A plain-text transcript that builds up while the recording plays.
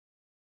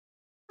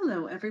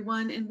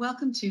everyone, and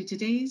welcome to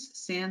today's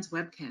SANS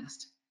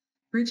webcast,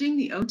 Bridging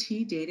the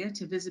OT Data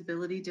to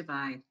Visibility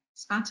Divide,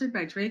 sponsored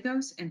by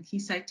Dragos and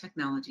Keysight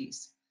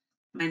Technologies.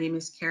 My name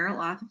is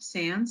Carol Oth of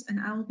SANS, and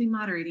I will be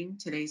moderating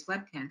today's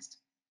webcast.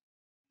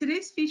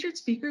 Today's featured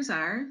speakers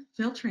are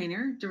Phil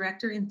Traynor,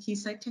 Director in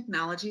Keysight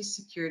Technologies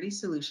Security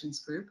Solutions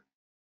Group,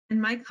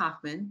 and Mike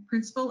Hoffman,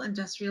 Principal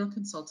Industrial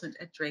Consultant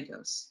at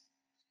Dragos.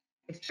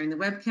 If during the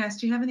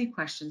webcast you have any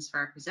questions for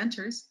our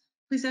presenters,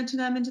 please enter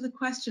them into the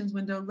questions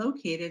window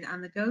located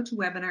on the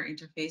GoToWebinar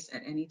interface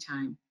at any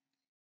time.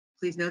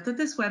 Please note that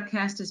this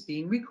webcast is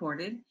being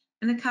recorded,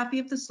 and a copy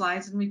of the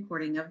slides and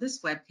recording of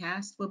this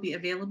webcast will be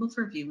available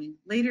for viewing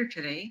later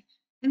today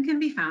and can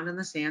be found on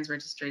the SANS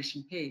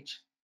registration page.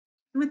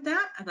 And with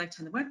that, I'd like to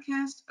turn the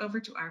webcast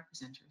over to our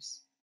presenters.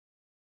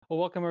 Well,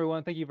 welcome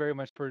everyone. Thank you very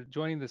much for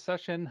joining the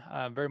session.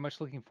 Very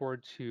much looking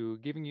forward to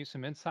giving you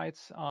some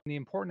insights on the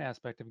important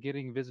aspect of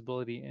getting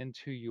visibility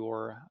into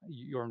your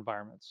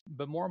environments,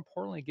 but more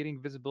importantly, getting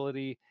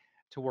visibility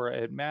to where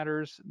it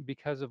matters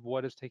because of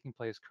what is taking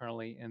place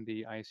currently in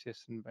the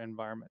ICS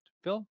environment.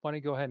 Phil, why don't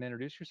you go ahead and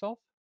introduce yourself?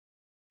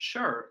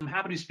 Sure. I'm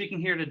happy to be speaking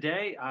here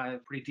today. I have a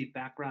pretty deep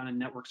background in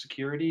network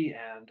security,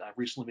 and I've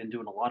recently been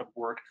doing a lot of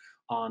work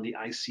on the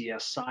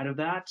ICS side of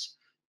that,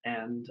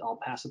 and I'll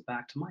pass it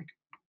back to Mike.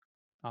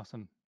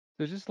 Awesome.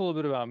 So just a little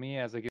bit about me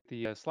as I get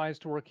the slides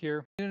to work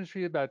here. In the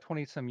industry about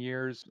 20 some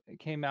years. It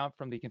came out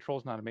from the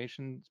controls and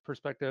automation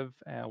perspective,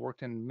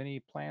 worked in many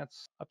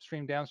plants,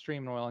 upstream,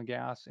 downstream in oil and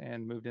gas,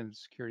 and moved into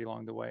security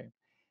along the way.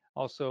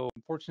 Also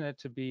fortunate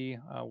to be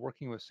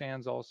working with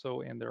SANS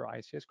also in their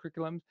ICS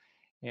curriculums,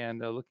 and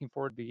looking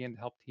forward to begin to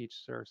help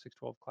teach their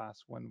 612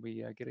 class when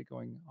we get it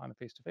going on a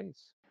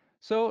face-to-face.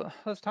 So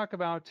let's talk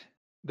about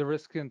the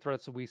risks and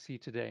threats that we see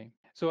today.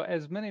 So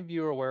as many of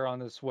you are aware on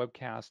this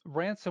webcast,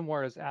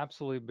 ransomware has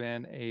absolutely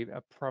been a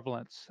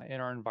prevalence in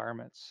our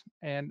environments.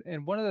 And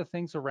one of the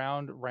things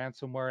around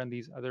ransomware and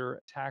these other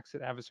attacks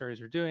that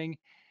adversaries are doing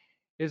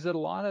is that a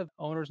lot of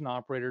owners and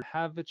operators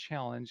have the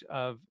challenge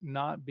of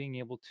not being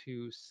able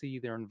to see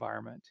their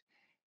environment.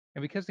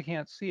 And because they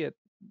can't see it,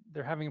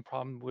 they're having a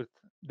problem with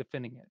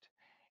defending it.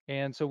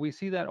 And so we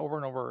see that over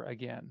and over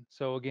again.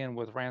 So again,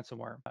 with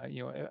ransomware,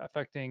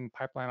 affecting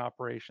pipeline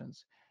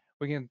operations.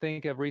 We can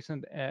think of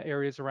recent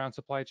areas around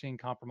supply chain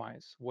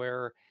compromise,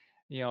 where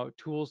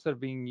tools that are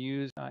being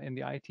used in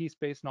the IT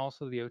space and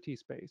also the OT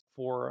space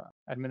for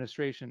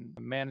administration,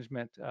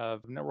 management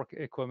of network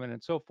equipment,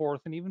 and so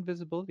forth, and even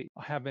visibility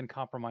have been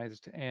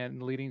compromised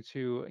and leading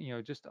to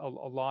just a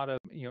lot of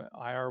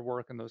IR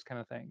work and those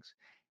kind of things.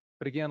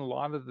 But again, a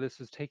lot of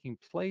this is taking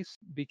place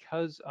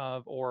because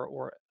of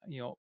or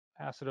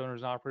asset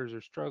owners and operators are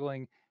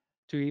struggling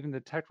to even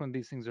detect when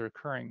these things are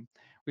occurring.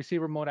 We see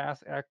remote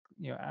asset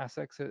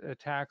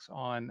attacks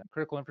on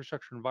critical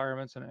infrastructure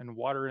environments and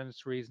water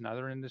industries and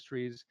other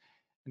industries,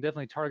 and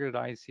definitely targeted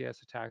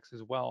ICS attacks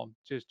as well,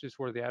 just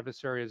where the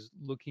adversary is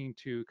looking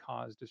to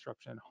cause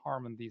disruption and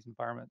harm in these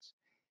environments.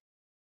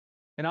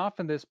 And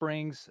often this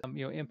brings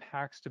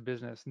impacts to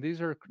business. And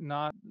these are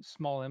not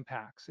small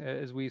impacts,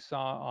 as we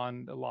saw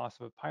on the loss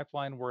of a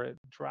pipeline where it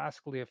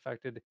drastically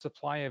affected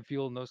supply of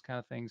fuel and those kind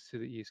of things to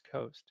the East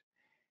Coast.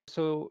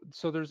 So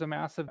there's a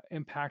massive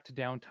impact to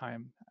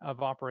downtime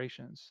of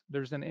operations.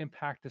 There's an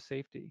impact to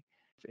safety.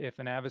 If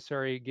an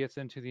adversary gets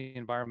into the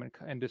environment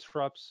and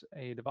disrupts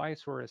a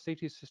device or a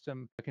safety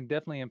system, it can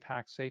definitely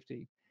impact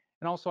safety.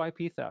 And also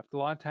IP theft. A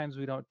lot of times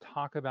we don't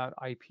talk about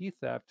IP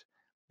theft,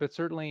 but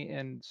certainly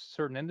in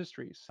certain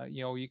industries,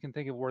 you can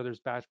think of where there's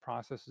batch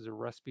processes or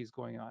recipes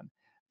going on.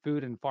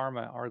 Food and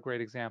pharma are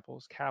great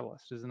examples.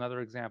 Catalyst is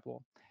another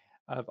example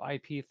of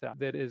IP theft.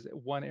 That is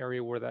one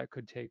area where that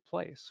could take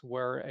place,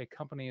 where a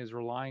company is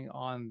relying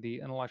on the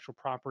intellectual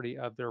property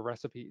of their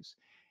recipes.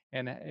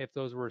 And if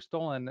those were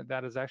stolen,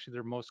 that is actually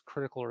their most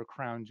critical or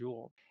crown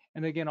jewel.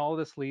 And again, all of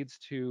this leads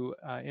to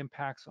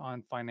impacts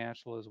on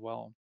financial as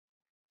well.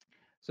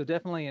 So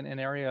definitely an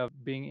area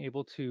of being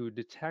able to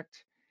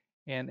detect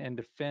and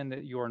defend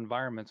your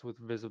environments with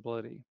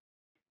visibility.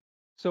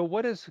 So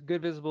what does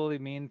good visibility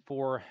mean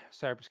for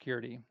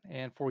cybersecurity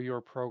and for your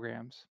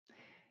programs?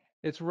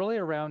 It's really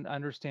around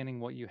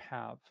understanding what you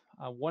have.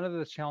 One of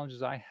the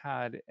challenges I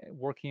had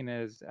working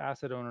as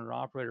asset owner and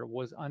operator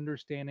was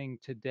understanding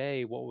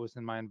today what was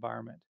in my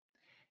environment.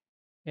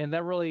 And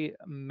that really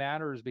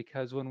matters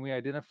because when we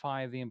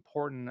identify the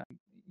important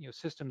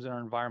systems in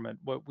our environment,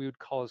 what we would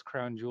call as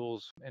crown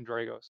jewels in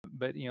Dragos.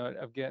 But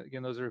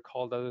again, those are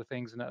called other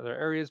things in other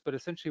areas, but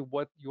essentially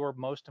what your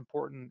most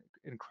important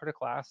and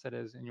critical asset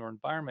is in your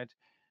environment,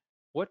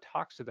 what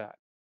talks to that?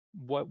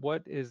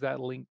 What is that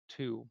linked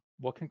to?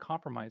 What can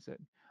compromise it?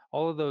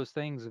 All of those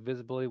things,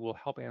 visibility will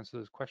help answer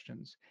those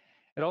questions.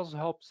 It also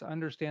helps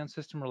understand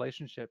system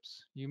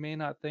relationships. You may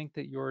not think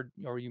that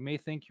you may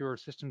think your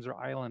systems are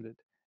islanded,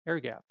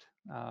 air-gapped.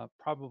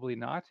 Probably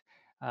not.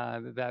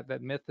 That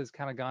myth has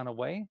kind of gone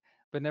away,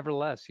 but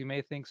nevertheless, you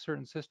may think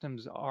certain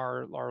systems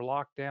are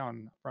locked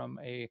down from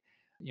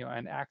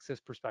an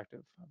access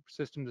perspective,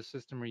 system to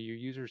system or your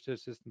users to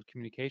system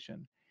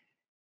communication.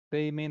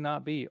 They may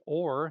not be,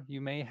 or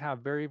you may have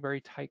very, very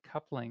tight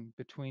coupling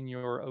between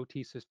your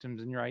OT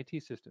systems and your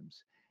IT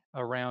systems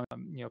around,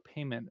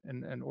 payment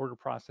and order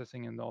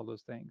processing and all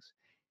those things.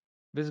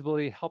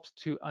 Visibility helps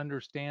to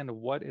understand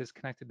what is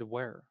connected to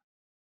where.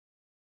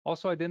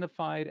 Also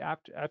identified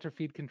after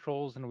feed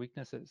controls and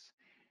weaknesses.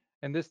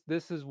 And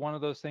this is one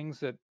of those things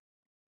that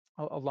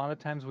a lot of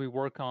times we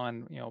work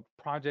on,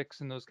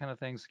 projects and those kind of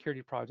things,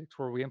 security projects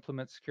where we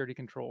implement security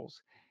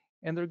controls,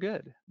 and they're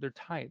good, they're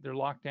tight, they're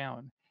locked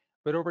down.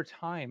 But over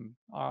time,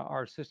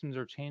 our systems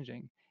are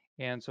changing,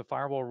 and so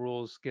firewall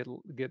rules get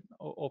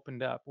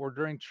opened up. Or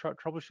during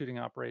troubleshooting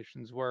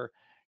operations where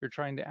you're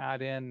trying to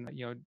add in,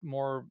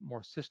 more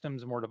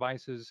systems, more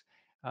devices,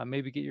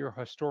 maybe get your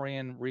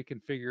historian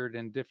reconfigured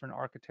and different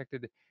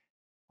architected.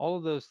 All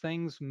of those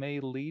things may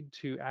lead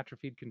to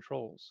atrophied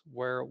controls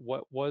where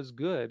what was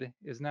good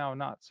is now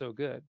not so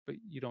good, but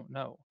you don't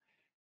know.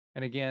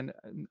 And again,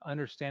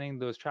 understanding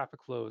those traffic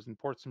flows and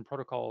ports and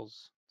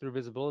protocols through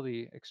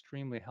visibility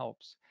extremely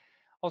helps.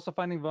 Also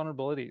finding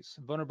vulnerabilities.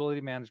 Vulnerability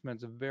management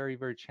is a very,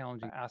 very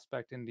challenging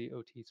aspect in the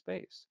OT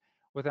space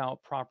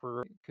without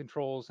proper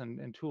controls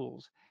and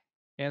tools.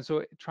 And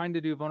so trying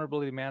to do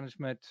vulnerability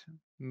management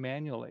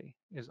manually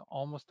is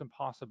almost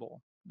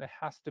impossible. There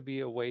has to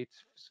be a way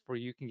where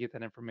you can get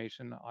that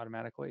information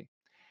automatically.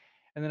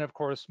 And then of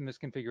course,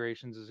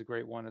 misconfigurations is a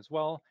great one as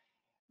well,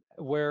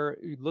 where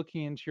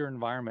looking into your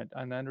environment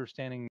and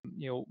understanding,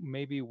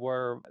 maybe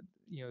where,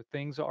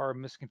 things are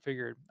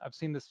misconfigured. I've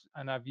seen this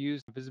and I've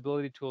used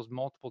visibility tools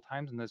multiple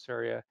times in this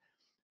area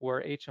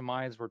where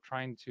HMIs were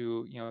trying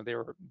to, they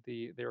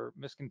were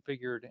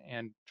misconfigured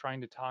and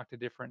trying to talk to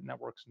different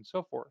networks and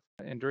so forth,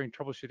 and during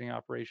troubleshooting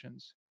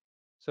operations.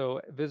 So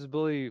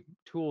visibility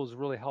tools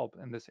really help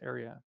in this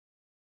area.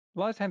 A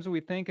lot of times when we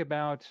think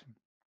about,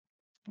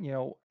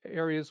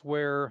 areas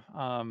where,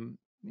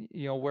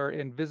 where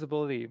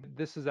invisibility,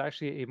 this is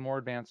actually a more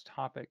advanced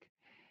topic.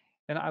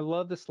 And I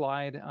love the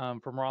slide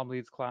from Rob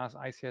Leeds' class,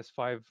 ICS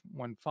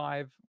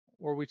 515,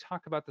 where we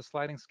talk about the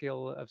sliding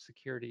scale of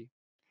security.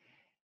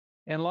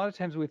 And a lot of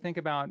times we think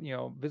about,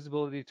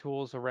 visibility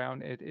tools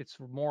around it, it's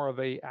more of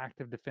a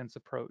active defense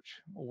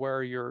approach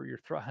where you're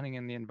threat hunting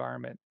in the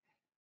environment.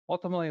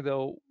 Ultimately,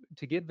 though,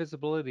 to get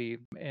visibility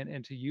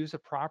and to use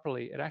it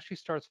properly, it actually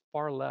starts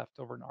far left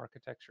over in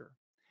architecture.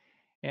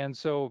 And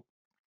so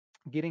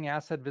getting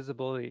asset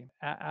visibility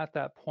at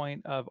that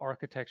point of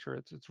architecture,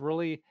 it's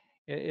really,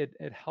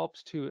 it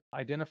helps to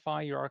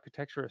identify your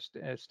architecture,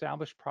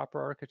 establish proper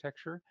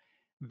architecture,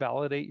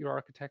 validate your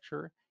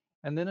architecture,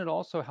 and then it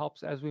also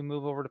helps as we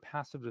move over to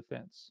passive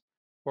defense,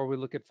 where we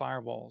look at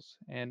firewalls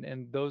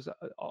and those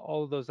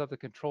all of those other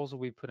controls that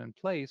we put in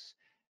place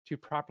to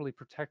properly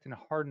protect and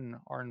harden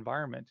our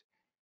environment.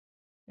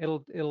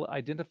 It'll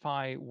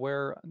identify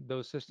where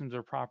those systems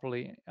are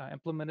properly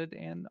implemented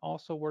and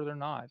also where they're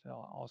not.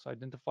 It'll also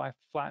identify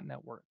flat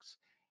networks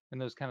and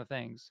those kind of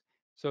things.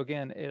 So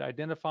again, it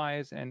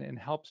identifies and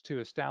helps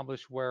to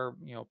establish where,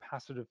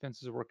 passive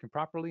defenses are working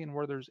properly and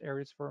where there's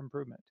areas for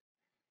improvement.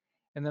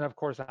 And then of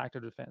course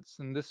active defense.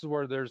 And this is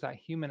where there's that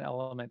human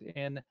element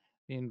in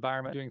the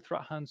environment. Doing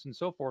threat hunts and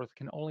so forth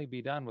can only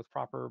be done with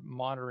proper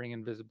monitoring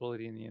and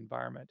visibility in the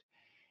environment.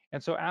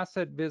 And so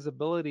asset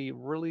visibility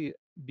really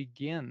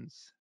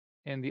begins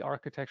in the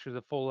architecture,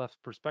 the full left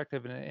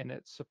perspective, and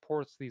it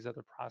supports these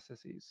other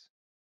processes.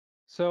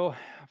 So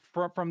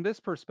from this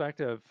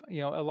perspective,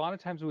 a lot of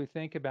times we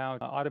think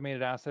about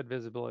automated asset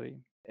visibility,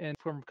 and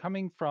from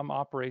coming from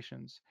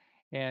operations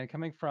and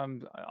coming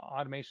from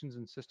automations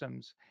and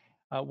systems,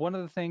 one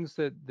of the things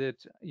that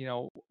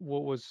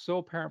what was so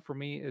apparent for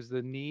me is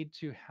the need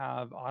to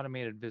have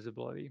automated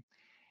visibility.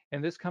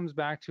 And this comes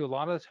back to a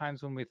lot of the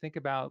times when we think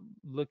about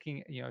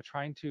looking,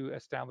 trying to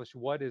establish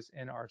what is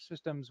in our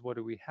systems, what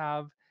do we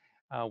have,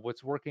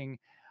 what's working.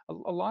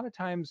 A lot of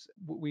times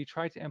we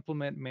try to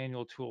implement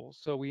manual tools.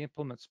 So we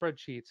implement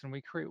spreadsheets and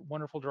we create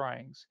wonderful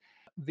drawings.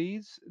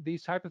 These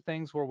type of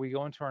things where we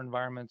go into our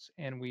environments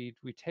and we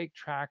take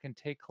track and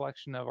take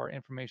collection of our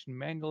information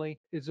manually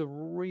is a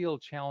real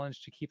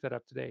challenge to keep that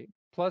up to date.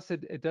 Plus,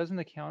 it doesn't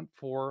account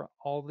for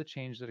all the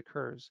change that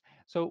occurs.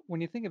 So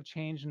when you think of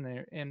change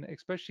in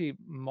especially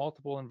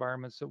multiple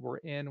environments that we're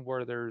in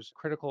where there's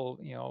critical,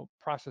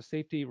 process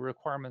safety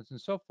requirements and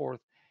so forth,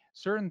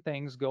 certain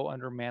things go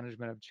under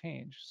management of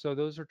change. So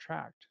those are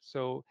tracked.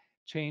 So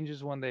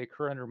changes when they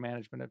occur under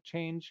management of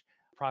change,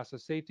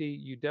 process safety,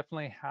 you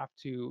definitely have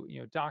to,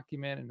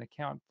 document and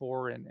account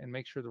for and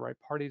make sure the right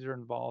parties are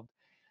involved.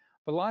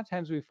 But a lot of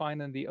times we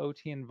find in the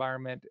OT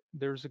environment,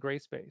 there's a gray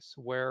space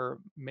where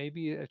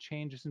maybe a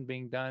change isn't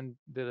being done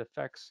that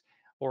affects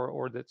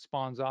or that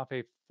spawns off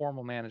a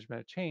formal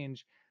management of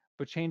change,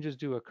 but changes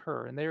do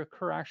occur and they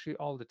occur actually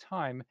all the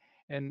time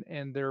and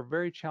they're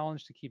very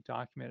challenged to keep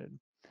documented.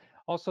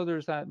 Also,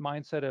 there's that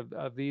mindset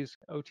of these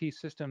OT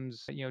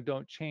systems,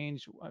 don't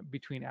change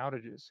between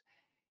outages.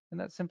 And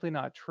that's simply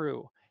not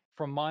true.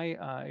 From my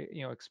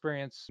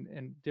experience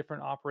in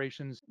different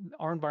operations,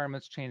 our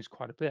environments changed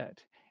quite a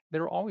bit.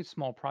 There are always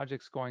small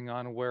projects going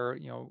on where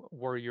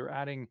where you're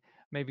adding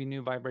maybe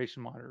new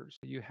vibration monitors.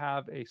 You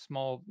have a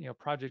small,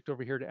 project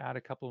over here to add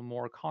a couple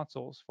more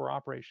consoles for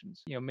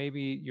operations.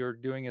 Maybe you're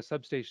doing a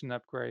substation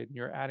upgrade and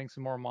you're adding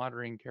some more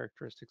monitoring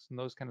characteristics and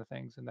those kind of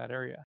things in that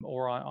area,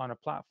 or on a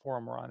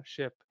platform or on a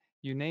ship.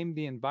 You name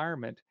the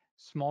environment,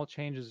 small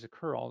changes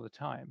occur all the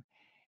time.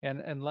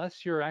 And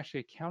unless you're actually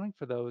accounting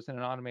for those in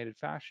an automated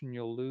fashion,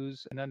 you'll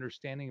lose an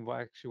understanding of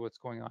actually what's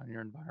going on in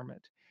your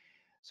environment.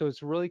 So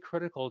it's really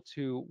critical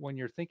to, when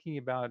you're thinking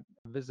about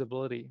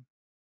visibility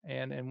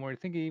and when you're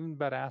thinking even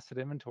about asset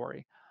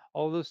inventory,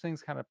 all of those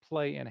things kind of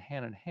play in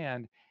hand,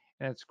 and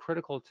it's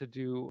critical to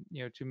do,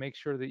 to make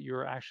sure that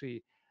you're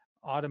actually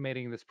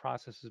automating this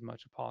process as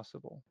much as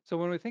possible. So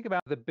when we think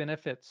about the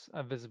benefits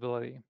of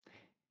visibility,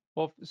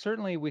 well,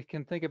 certainly we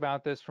can think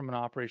about this from an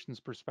operations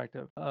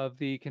perspective of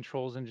the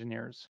controls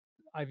engineers.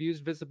 I've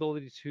used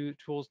visibility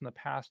tools in the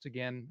past,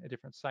 again, at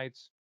different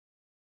sites,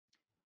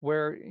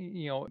 where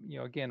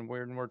again,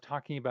 when we're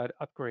talking about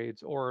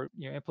upgrades or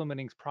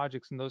implementing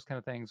projects and those kind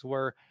of things,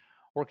 where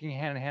working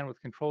hand in hand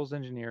with controls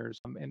engineers,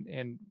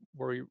 and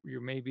where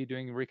you may be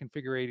doing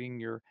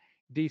reconfiguring your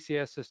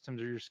DCS systems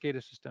or your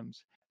SCADA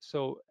systems.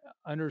 So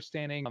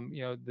understanding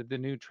the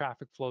new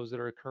traffic flows that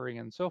are occurring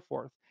and so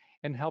forth,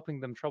 and helping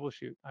them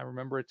troubleshoot. I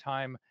remember a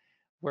time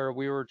where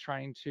we were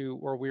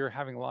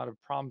having a lot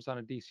of problems on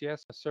a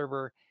DCS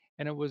server,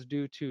 and it was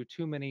due to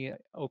too many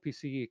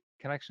OPC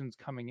connections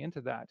coming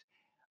into that.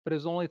 But it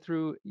was only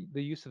through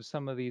the use of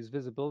some of these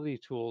visibility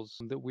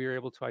tools that we were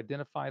able to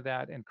identify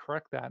that and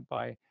correct that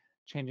by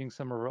changing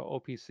some of our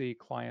OPC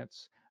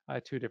clients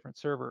to a different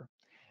server.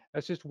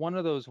 That's just one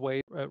of those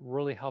ways it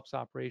really helps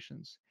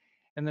operations.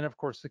 And then, of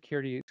course,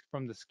 security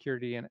from the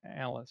security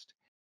analyst.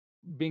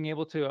 Being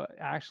able to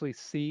actually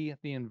see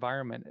the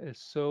environment is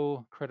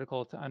so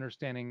critical to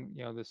understanding,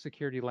 the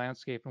security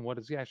landscape and what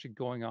is actually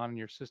going on in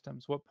your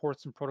systems, what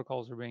ports and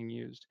protocols are being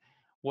used,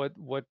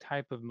 what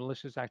type of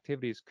malicious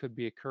activities could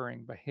be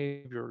occurring,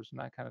 behaviors and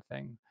that kind of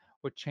thing,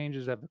 what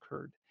changes have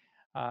occurred,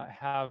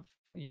 have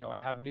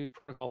new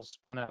protocols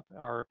spun up,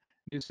 are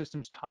new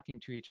systems talking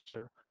to each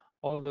other.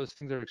 All of those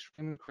things are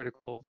extremely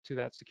critical to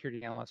that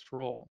security analyst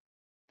role.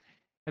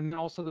 And then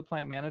also the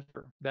plant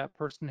manager, that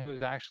person who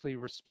is actually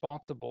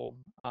responsible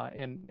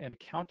and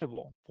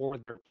accountable for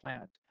their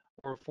plant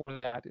or for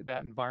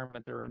that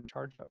environment they're in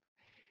charge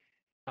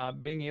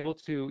of. Being able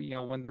to,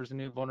 when there's a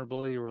new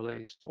vulnerability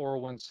released or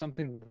when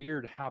something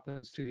weird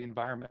happens to the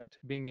environment,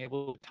 being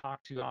able to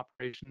talk to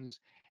operations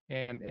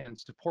and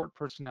support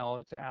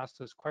personnel to ask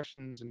those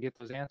questions and get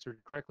those answered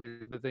correctly,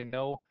 so that they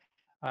know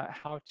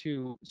how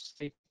to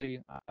safely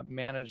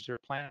manage their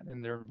plant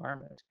and their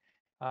environment.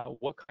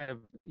 What kind of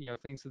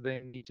things that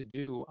they need to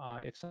do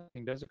if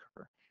something does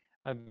occur.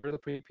 They're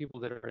the people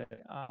that are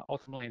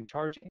ultimately in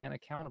charge and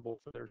accountable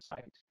for their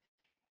site.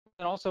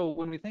 And also,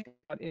 when we think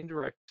about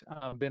indirect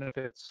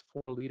benefits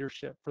for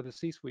leadership, for the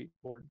C-suite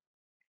board,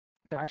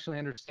 to actually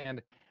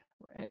understand,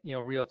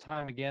 real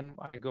time, again,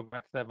 I go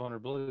back to that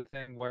vulnerability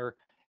thing where,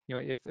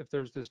 if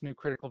there's this new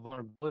critical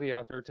vulnerability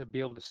out there, to be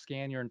able to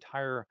scan your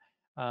entire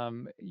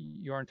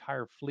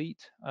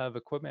fleet of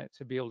equipment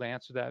to be able to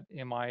answer that,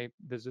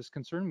 does this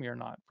concern me or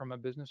not from a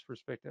business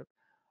perspective?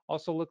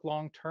 Also look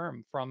long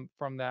term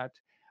from that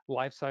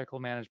life cycle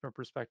management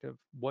perspective.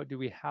 What do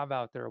we have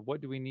out there?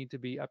 What do we need to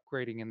be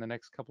upgrading in the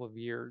next couple of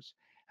years?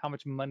 How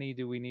much money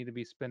do we need to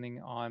be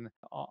spending on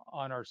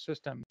our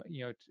system?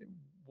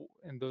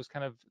 And those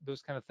kind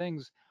of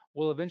things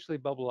will eventually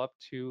bubble up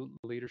to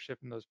leadership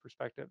in those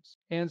perspectives.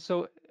 And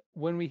so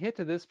when we hit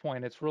to this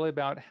point, it's really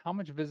about how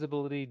much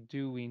visibility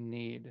do we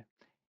need?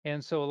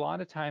 And so a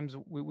lot of times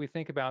we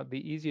think about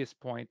the easiest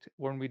point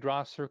when we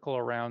draw a circle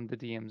around the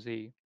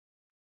DMZ.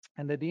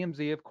 And the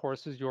DMZ, of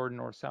course, is your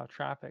north-south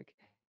traffic.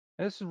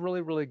 And this is really,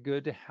 really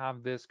good to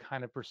have this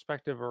kind of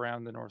perspective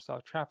around the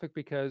north-south traffic,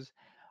 because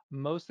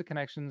most of the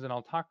connections, and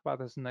I'll talk about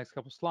this in the next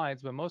couple of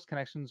slides, but most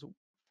connections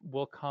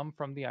will come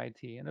from the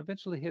IT and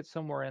eventually hit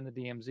somewhere in the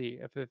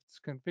DMZ if it's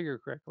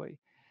configured correctly.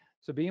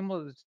 So being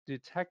able to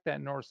detect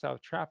that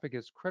north-south traffic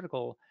is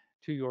critical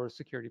to your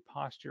security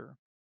posture.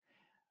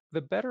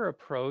 The better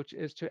approach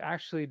is to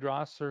actually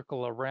draw a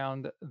circle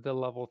around the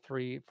level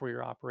 3 for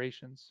your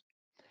operations.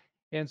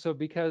 And so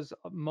because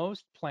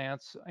most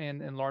plants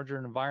in larger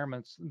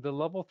environments, the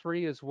level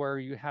 3 is where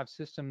you have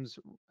systems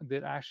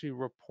that actually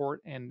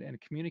report and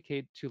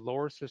communicate to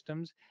lower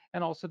systems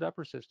and also to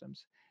upper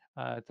systems,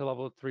 to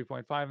level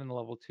 3.5 and the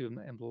level 2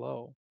 and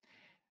below.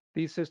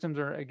 These systems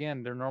are,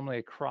 again, they're normally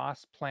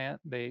across plant.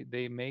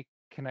 They may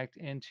connect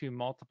into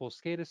multiple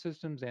SCADA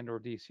systems and or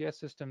DCS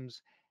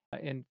systems.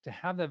 And to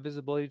have that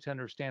visibility to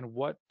understand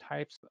what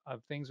types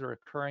of things are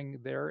occurring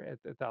there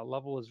at that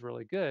level is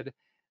really good,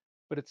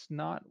 but it's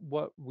not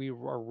what we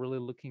are really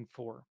looking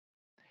for.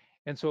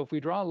 And so if we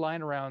draw a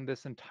line around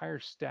this entire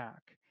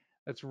stack,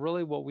 that's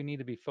really what we need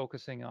to be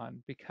focusing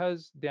on,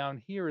 because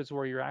down here is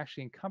where you're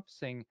actually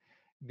encompassing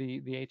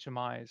the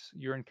HMIs.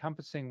 You're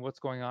encompassing what's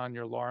going on in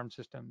your alarm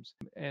systems.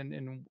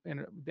 And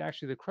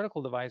actually the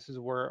critical devices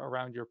were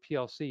around your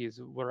PLCs,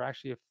 were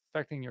actually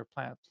affecting your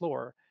plant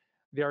floor,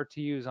 the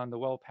RTUs on the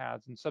well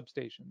pads and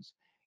substations,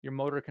 your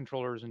motor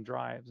controllers and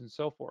drives and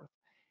so forth.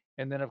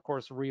 And then of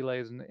course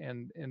relays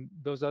and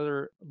those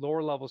other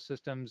lower level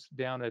systems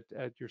down at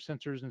your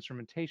sensors,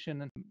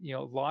 instrumentation. And a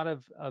lot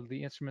of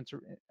the instruments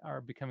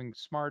are becoming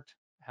smart,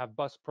 have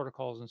bus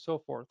protocols and so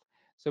forth.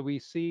 So we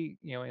see,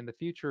 in the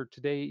future,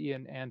 today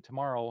and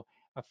tomorrow,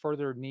 a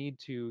further need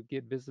to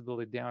get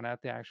visibility down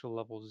at the actual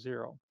level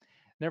 0.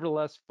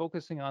 Nevertheless,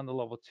 focusing on the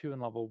level 2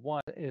 and level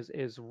 1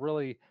 is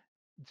really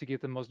to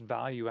get the most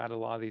value out of a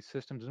lot of these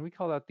systems, and we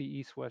call that the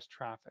east-west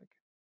traffic.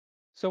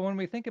 So when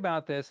we think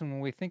about this and when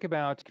we think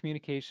about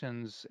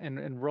communications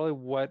and really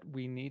what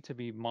we need to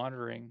be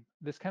monitoring,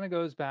 this kind of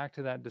goes back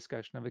to that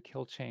discussion of a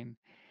kill chain.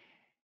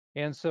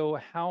 And so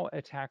how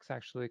attacks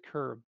actually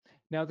occur.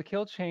 Now the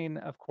kill chain,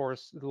 of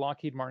course, the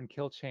Lockheed Martin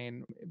kill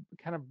chain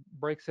kind of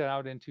breaks it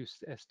out into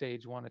a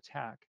stage 1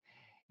 attack.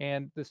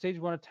 And the stage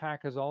 1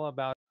 attack is all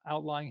about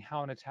outlining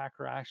how an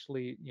attacker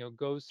actually,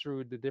 goes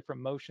through the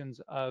different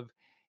motions of,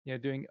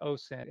 doing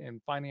OSINT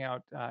and finding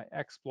out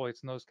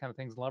exploits and those kind of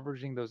things,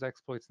 leveraging those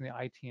exploits in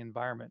the IT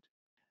environment.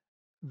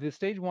 The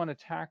stage 1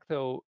 attack,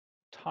 though,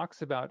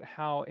 talks about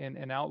how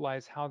and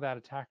outlines how that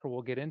attacker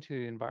will get into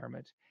the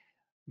environment.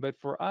 But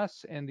for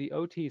us in the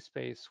OT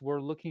space,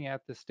 we're looking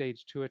at the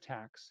stage 2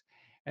 attacks.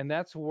 And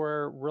that's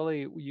where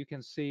really you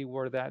can see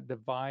where that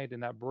divide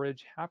and that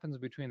bridge happens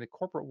between the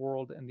corporate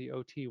world and the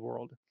OT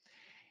world.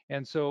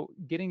 And so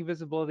getting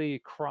visibility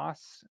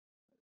across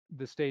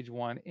the stage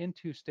 1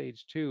 into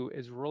stage 2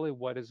 is really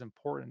what is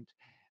important.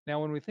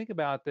 Now, when we think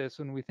about this,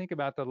 when we think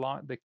about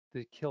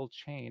the kill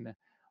chain,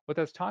 what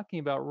that's talking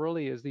about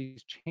really is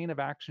these chain of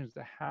actions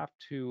that have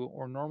to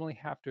or normally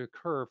have to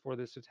occur for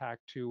this attack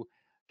to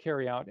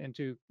carry out and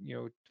to,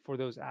 for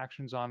those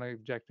actions on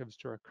objectives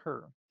to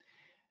occur.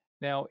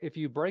 Now, if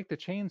you break the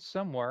chain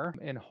somewhere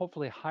and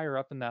hopefully higher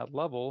up in that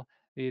level,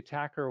 the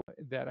attacker,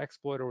 that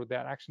exploit or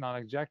that action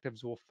on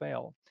objectives will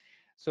fail.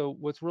 So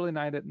what's really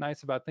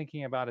nice about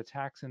thinking about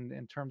attacks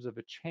in terms of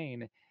a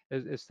chain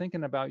is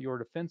thinking about your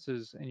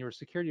defenses and your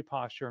security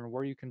posture and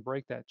where you can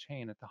break that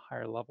chain at the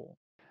higher level.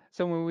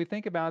 So when we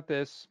think about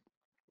this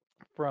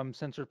from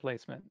sensor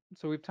placement,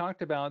 so we've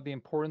talked about the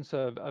importance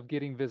of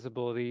getting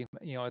visibility,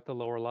 at the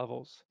lower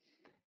levels.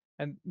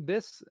 And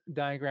this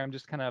diagram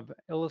just kind of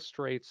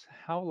illustrates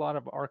how a lot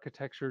of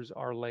architectures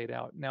are laid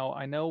out. Now,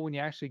 I know when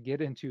you actually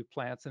get into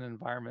plants and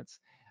environments,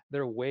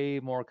 they're way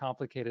more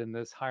complicated in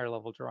this higher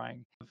level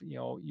drawing.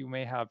 You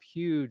may have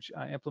huge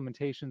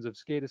implementations of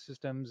SCADA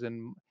systems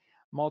and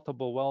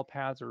multiple well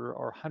pads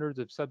or hundreds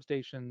of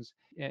substations.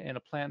 In a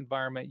plant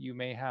environment, you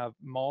may have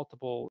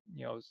multiple,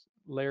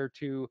 layer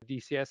 2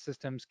 DCS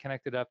systems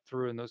connected up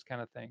through and those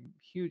kind of things.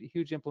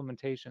 Huge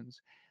implementations.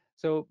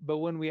 So, but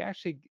when we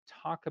actually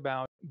talk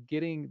about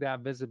getting that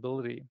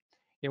visibility,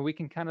 we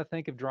can kind of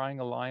think of drawing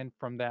a line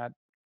from that,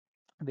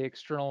 the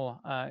external,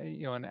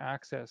 an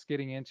access,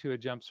 getting into a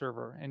jump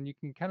server. And you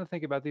can kind of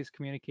think about these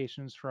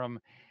communications from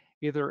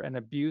either an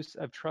abuse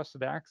of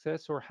trusted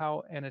access or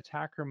how an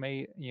attacker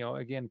may,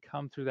 again,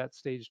 come through that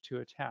stage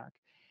 2 attack.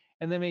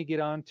 And they may get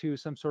onto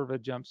some sort of a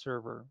jump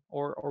server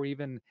or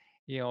even,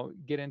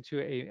 get into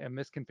a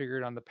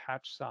misconfigured on the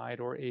patch side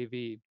or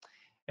AV.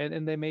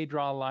 And they may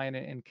draw a line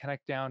and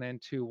connect down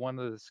into one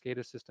of the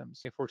SCADA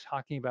systems if we're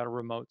talking about a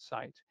remote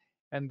site.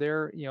 And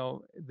there,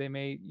 they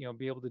may,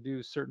 be able to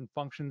do certain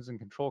functions and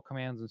control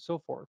commands and so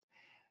forth.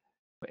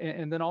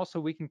 And then also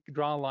we can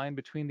draw a line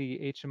between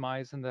the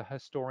HMIs and the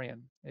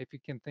historian. If you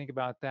can think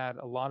about that,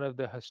 a lot of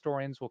the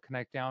historians will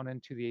connect down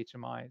into the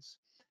HMIs.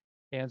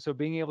 And so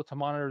being able to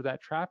monitor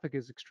that traffic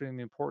is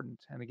extremely important.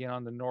 And again,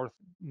 on the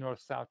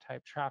north-south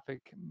type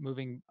traffic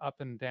moving up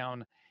and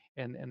down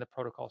in the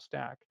protocol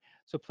stack.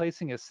 So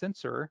placing a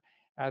sensor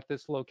at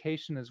this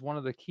location is one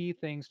of the key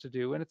things to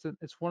do. And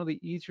it's one of the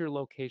easier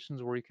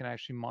locations where you can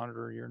actually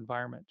monitor your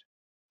environment.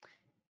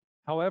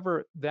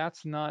 However,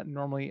 that's not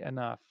normally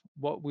enough.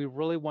 What we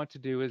really want to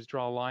do is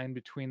draw a line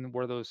between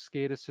where those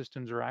SCADA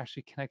systems are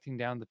actually connecting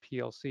down the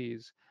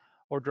PLCs,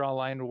 or draw a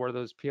line to where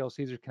those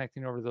PLCs are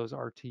connecting over those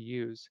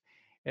RTUs.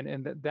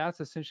 And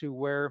that's essentially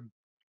where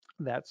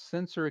that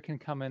sensor can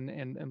come in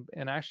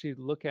and actually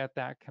look at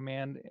that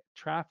command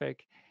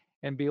traffic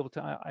and be able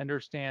to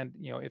understand,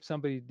 if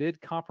somebody did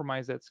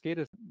compromise that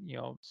SCADA,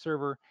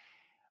 server,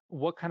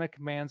 what kind of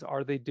commands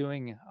are they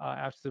doing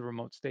out to the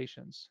remote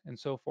stations and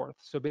so forth.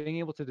 So being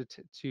able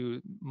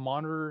to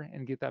monitor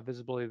and get that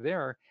visibility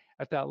there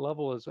at that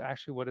level is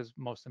actually what is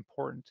most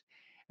important.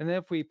 And then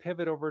if we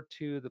pivot over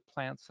to the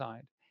plant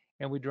side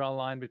and we draw a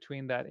line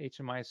between that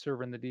HMI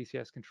server and the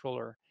DCS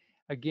controller,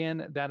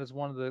 again, that is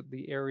one of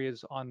the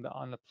areas on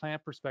the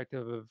plant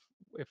perspective of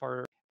if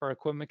our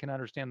equipment can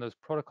understand those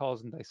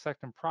protocols and dissect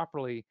them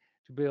properly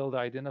to be able to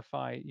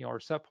identify, our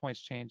set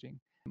points changing,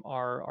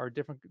 our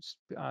different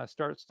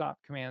start stop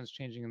commands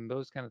changing and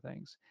those kind of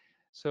things.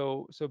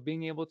 So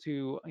being able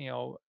to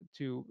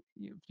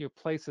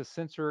place a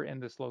sensor in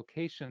this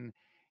location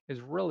is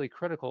really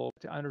critical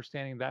to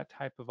understanding that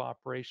type of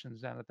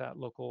operations down at that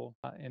local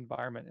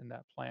environment in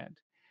that plant.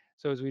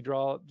 So as we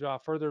draw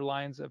further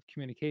lines of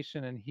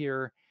communication in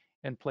here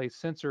and place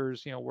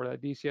sensors, where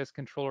that DCS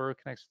controller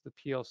connects to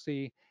the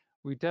PLC,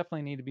 we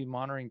definitely need to be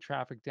monitoring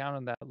traffic down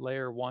in that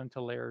layer 1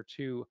 to layer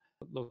 2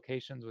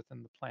 locations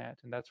within the plant,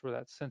 and that's where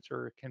that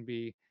sensor can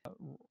be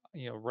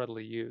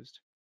readily used.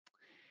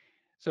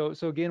 So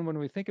again, when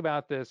we think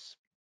about this,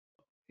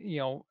 you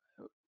know,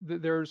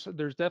 there's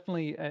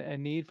definitely a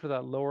need for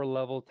that lower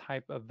level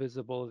type of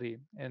visibility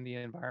in the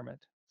environment.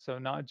 So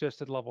not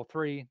just at level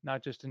 3,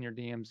 not just in your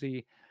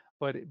DMZ,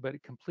 but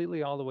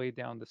completely all the way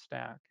down the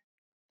stack.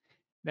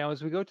 Now,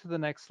 as we go to the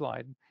next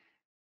slide,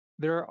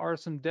 there are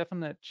some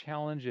definite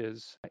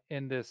challenges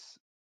in this,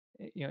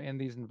 in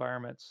these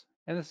environments,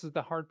 and this is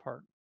the hard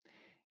part,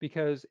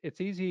 because it's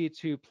easy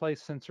to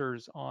place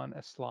sensors on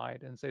a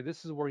slide and say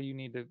this is where you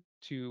need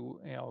to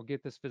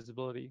get this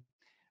visibility.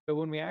 But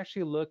when we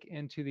actually look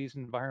into these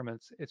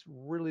environments, it's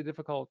really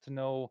difficult to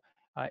know.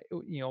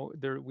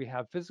 We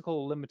have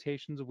physical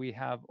limitations. We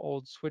have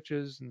old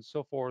switches and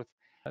so forth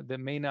that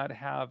may not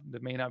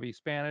be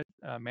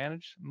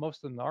managed.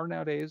 Most of them are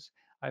nowadays.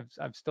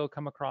 I've still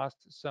come across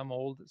some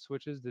old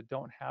switches that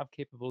don't have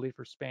capability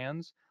for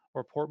spans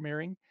or port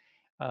mirroring.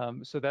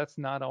 So that's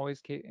not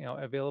always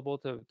available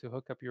to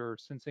hook up your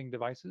sensing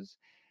devices.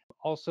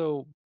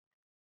 Also,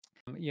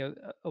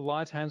 a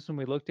lot of times when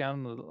we look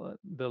down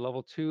the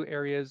level 2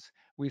 areas,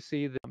 we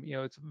see that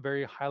it's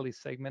very highly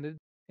segmented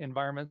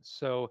environments,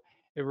 so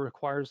it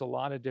requires a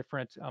lot of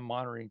different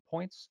monitoring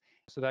points.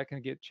 So that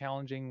can get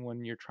challenging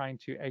when you're trying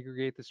to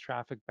aggregate this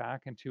traffic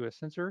back into a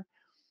sensor.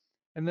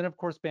 And then, of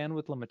course,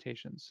 bandwidth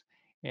limitations.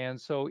 And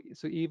so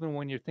even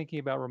when you're thinking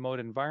about remote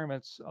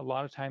environments, a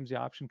lot of times the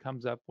option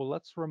comes up, well,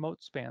 let's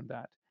remote span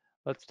that.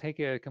 Let's take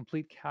a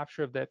complete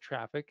capture of that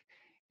traffic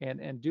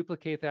and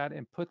duplicate that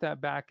and put that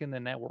back in the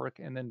network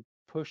and then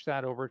push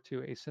that over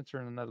to a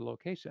sensor in another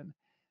location.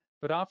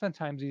 But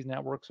oftentimes these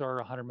networks are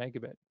 100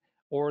 megabit,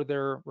 or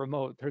they're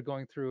remote. They're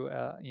going through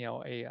a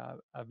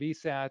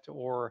VSAT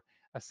or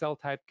a cell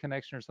type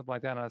connection or something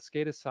like that on a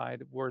SCADA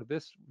side, where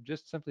this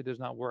just simply does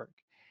not work.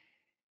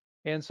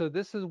 And so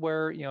this is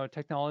where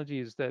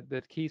technologies that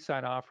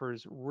Keysight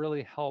offers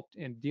really helped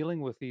in dealing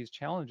with these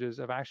challenges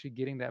of actually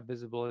getting that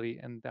visibility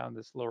and down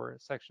this lower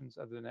sections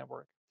of the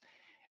network.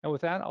 And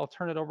with that, I'll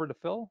turn it over to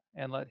Phil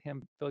and let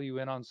him fill you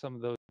in on some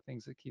of those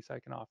things that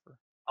Keysight can offer.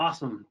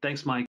 Awesome.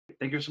 Thanks, Mike.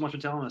 Thank you so much for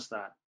telling us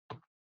that.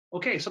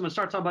 Okay, so I'm going to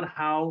start talking about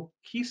how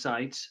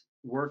Keysight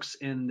works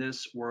in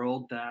this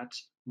world that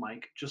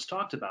Mike just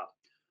talked about.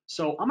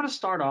 So I'm going to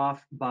start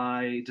off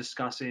by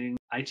discussing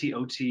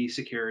IT/OT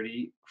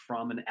security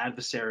from an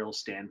adversarial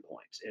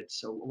standpoint.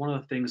 It's one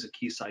of the things that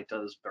Keysight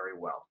does very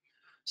well.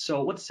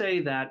 So let's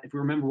say that if we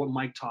remember what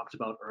Mike talked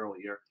about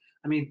earlier,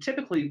 I mean,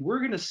 typically we're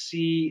going to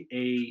see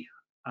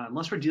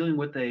unless we're dealing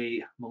with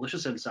a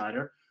malicious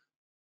insider,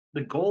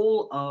 the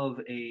goal of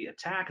an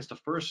attack is to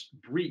first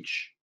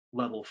breach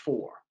level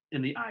 4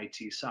 in the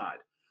IT side.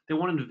 They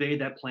want to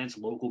invade that plant's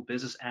local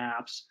business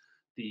apps,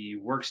 the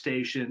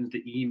workstations,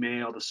 the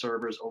email, the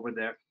servers over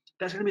there.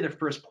 That's going to be their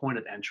first point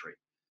of entry.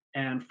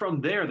 And from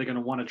there, they're going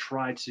to want to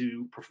try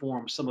to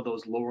perform some of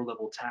those lower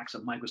level attacks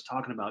that Mike was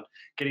talking about,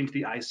 getting to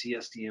the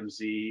ICS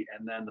DMZ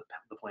and then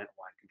the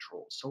plant-wide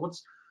controls. So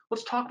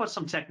let's talk about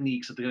some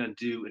techniques that they're going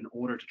to do in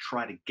order to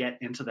try to get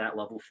into that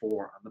level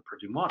 4 on the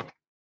Purdue model.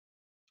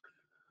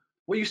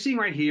 What you're seeing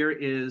right here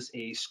is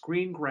a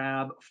screen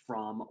grab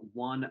from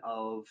one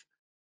of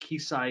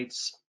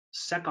Keysight's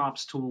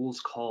SecOps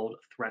tools called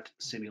Threat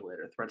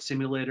Simulator. Threat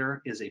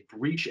Simulator is a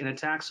breach and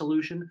attack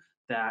solution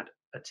that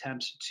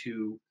attempts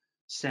to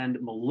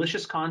send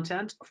malicious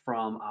content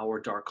from our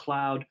dark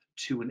cloud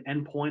to an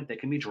endpoint that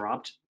can be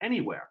dropped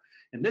anywhere.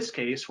 In this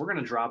case, we're going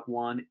to drop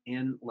one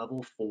in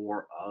level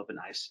 4 of an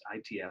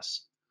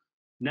ITS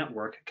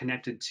network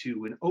connected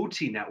to an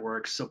OT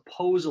network,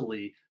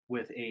 supposedly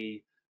with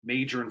a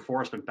major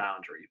enforcement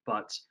boundary.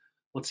 But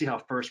let's see how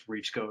first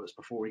breach goes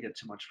before we get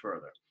too much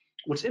further.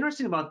 What's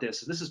interesting about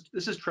this is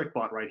this is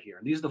TrickBot right here.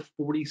 And these are the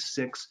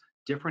 46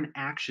 different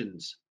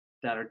actions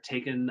that are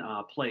taken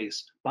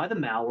place by the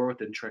malware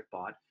within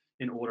TrickBot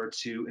in order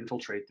to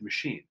infiltrate the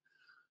machine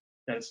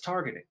that it's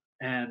targeting.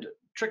 And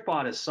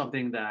TrickBot is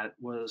something that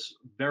was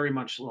very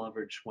much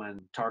leveraged when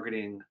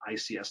targeting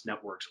ICS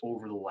networks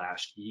over the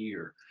last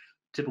year.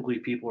 Typically,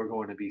 people are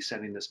going to be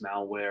sending this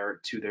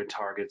malware to their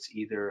targets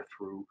either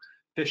through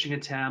phishing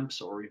attempts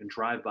or even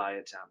drive-by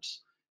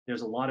attempts.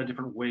 There's a lot of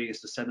different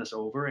ways to send this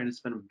over, and it's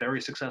been very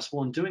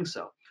successful in doing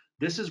so.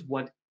 This is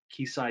what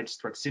Keysight's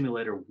Threat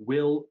Simulator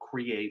will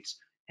create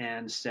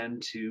and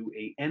send to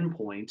an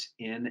endpoint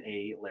in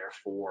a layer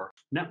 4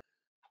 network.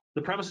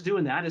 The premise of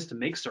doing that is to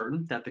make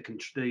certain that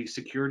the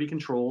security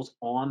controls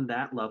on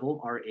that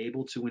level are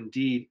able to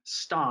indeed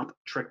stop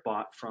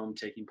TrickBot from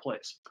taking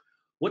place.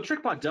 What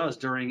TrickBot does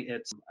during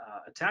its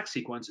attack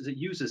sequence is it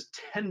uses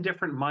 10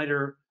 different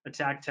MITRE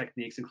attack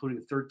techniques,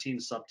 including 13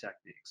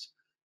 sub-techniques.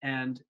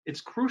 And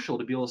it's crucial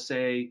to be able to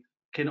say,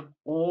 can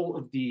all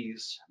of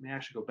these, let me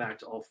actually go back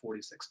to all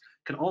 46,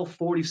 can all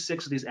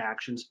 46 of these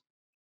actions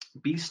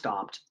be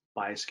stopped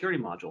by a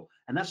security module?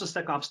 And that's what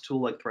a SecOps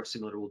tool like Threat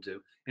Simulator will do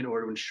in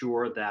order to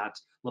ensure that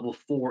level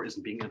 4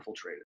 isn't being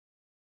infiltrated.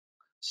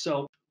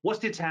 So what's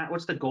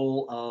the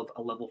goal of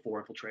a level 4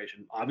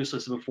 infiltration? Obviously,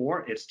 as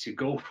before, it's to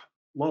go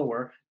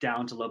lower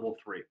down to level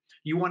 3.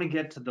 You want to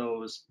get to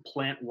those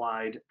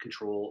plant-wide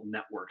control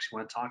networks. You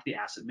want to talk to the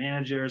asset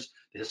managers,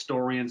 the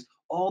historians,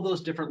 all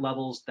those different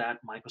levels that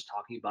Mike was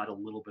talking about a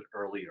little bit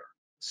earlier.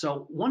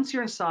 So once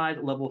you're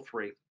inside level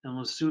 3, and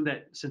we'll assume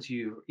that since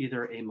you're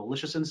either a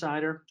malicious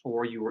insider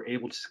or you were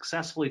able to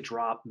successfully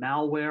drop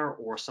malware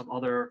or some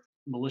other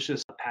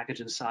malicious package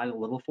inside of the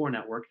level 4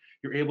 network,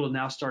 you're able to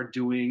now start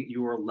doing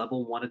your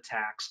level 1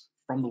 attacks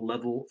from the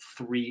level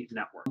 3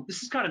 network.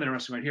 This is kind of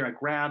interesting right here. I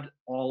grabbed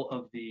all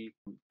of the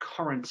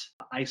current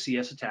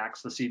ICS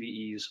attacks, the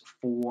CVEs,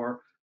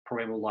 for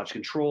programmable logic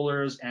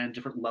controllers and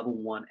different level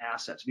 1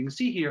 assets. You can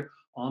see here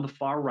on the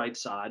far right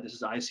side, this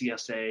is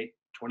ICSA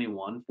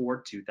 21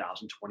 for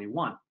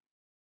 2021.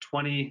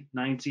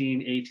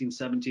 2019, 18,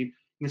 17.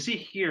 You can see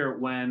here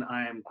when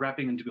I am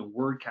grabbing and doing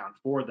word count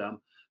for them,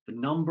 the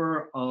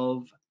number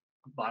of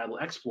viable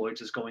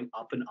exploits is going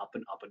up and up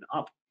and up and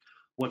up.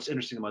 What's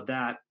interesting about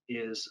that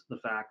is the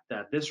fact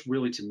that this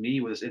really, to me,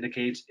 what this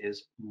indicates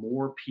is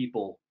more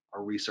people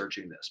are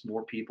researching this.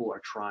 More people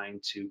are trying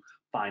to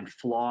find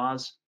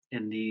flaws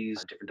in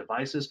these different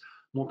devices.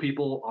 More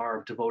people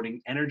are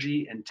devoting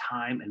energy and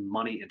time and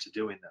money into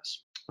doing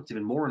this. What's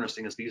even more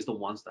interesting is these are the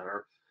ones that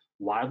are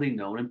widely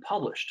known and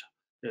published.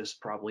 There's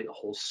probably a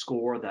whole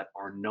score that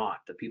are not,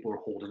 that people are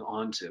holding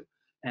on to.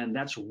 And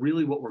that's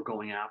really what we're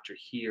going after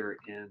here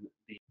in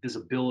the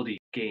visibility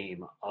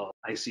game of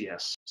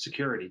ICS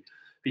security.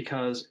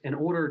 Because in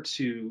order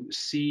to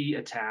see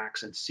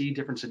attacks and see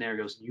different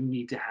scenarios, you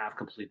need to have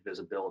complete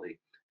visibility.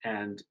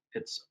 And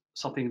it's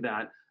something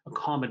that a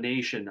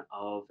combination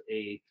of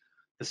a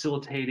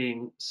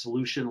facilitating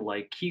solution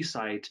like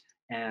Keysight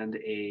and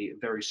a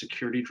very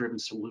security-driven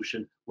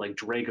solution like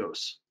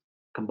Dragos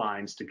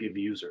combines to give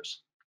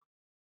users.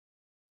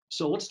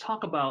 So let's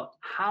talk about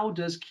how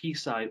does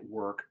Keysight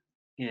work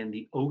in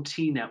the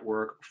OT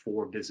network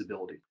for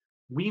visibility.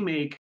 We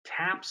make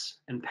taps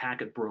and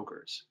packet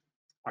brokers.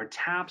 Our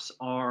taps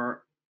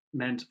are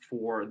meant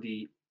for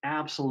the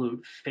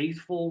absolute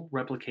faithful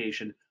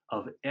replication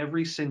of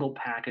every single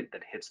packet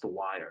that hits the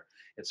wire.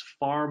 It's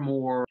far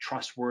more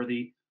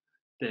trustworthy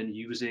than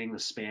using the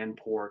span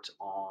port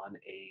on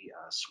a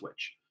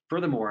switch.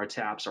 Furthermore, our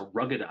taps are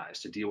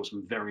ruggedized to deal with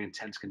some very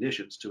intense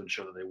conditions to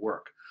ensure that they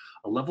work.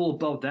 A level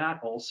above that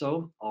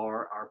also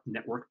are our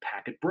network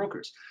packet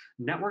brokers.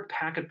 Network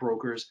packet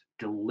brokers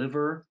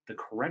deliver the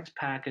correct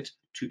packet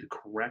to the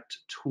correct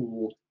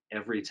tool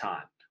every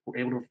time. We're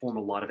able to perform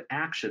a lot of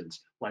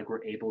actions, like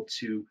we're able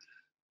to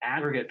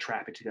aggregate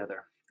traffic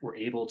together. We're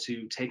able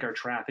to take our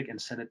traffic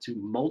and send it to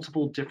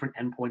multiple different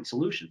endpoint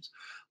solutions.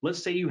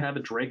 Let's say you have a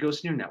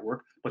Dragos in your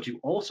network, but you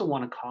also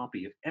want a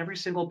copy of every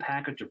single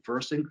packet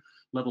traversing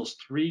levels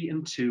 3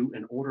 and 2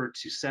 in order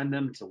to send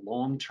them to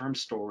long-term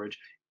storage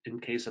in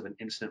case of an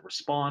incident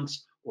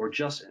response or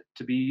just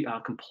to be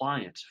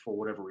compliant for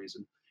whatever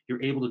reason.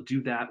 You're able to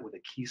do that with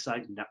a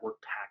Keysight network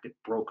packet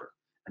broker.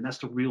 And that's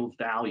the real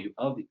value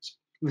of these.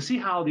 You can see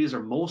how these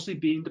are mostly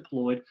being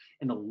deployed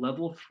in the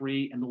level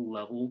 3 and the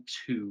level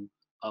 2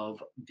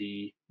 of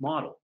the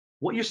model.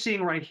 What you're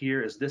seeing right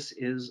here is this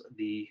is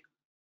the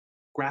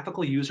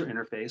graphical user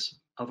interface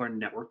of our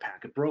network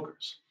packet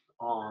brokers.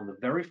 On the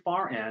very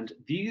far end,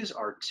 these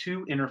are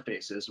two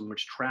interfaces in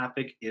which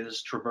traffic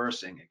is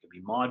traversing. It could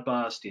be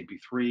Modbus,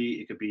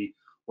 DMP3, it could be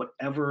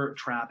whatever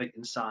traffic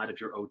inside of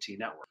your OT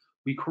network.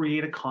 We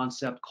create a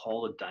concept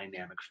called a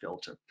dynamic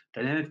filter.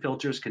 Dynamic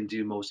filters can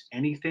do most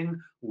anything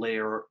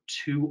layer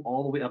 2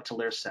 all the way up to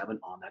layer 7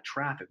 on that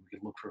traffic. We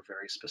can look for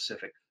very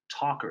specific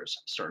talkers,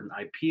 certain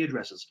IP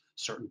addresses,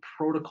 certain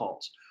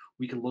protocols.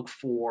 We can look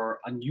for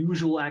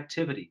unusual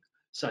activity,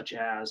 such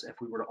as if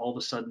we were to all of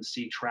a sudden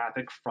see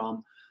traffic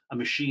from a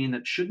machine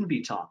that shouldn't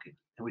be talking,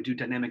 and we do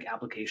dynamic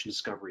application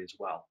discovery as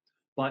well.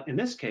 But in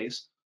this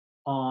case,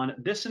 on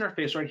this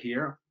interface right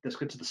here, this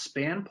gets to the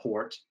span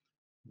port.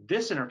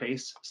 This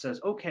interface says,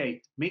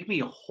 okay, make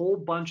me a whole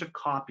bunch of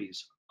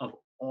copies of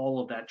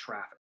all of that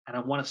traffic. And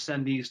I want to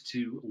send these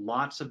to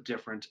lots of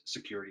different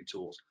security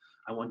tools.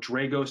 I want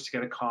Dragos to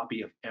get a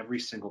copy of every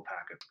single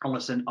packet. I want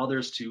to send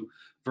others to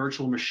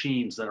virtual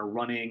machines that are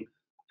running,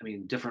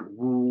 different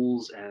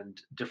rules and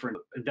different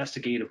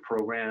investigative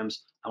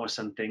programs. I want to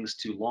send things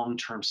to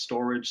long-term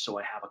storage so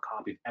I have a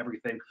copy of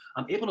everything.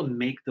 I'm able to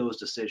make those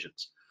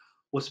decisions.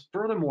 What's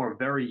furthermore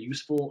very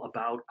useful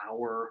about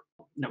our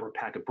network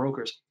packet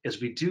brokers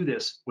is we do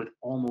this with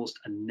almost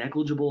a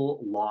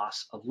negligible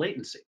loss of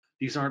latency.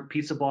 These aren't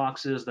pizza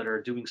boxes that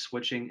are doing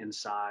switching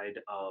inside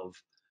of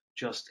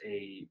just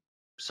a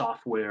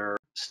software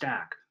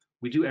stack.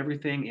 We do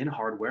everything in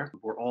hardware.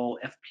 We're all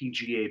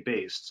FPGA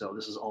based, so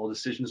this is all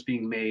decisions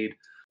being made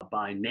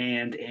by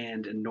NAND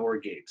and NOR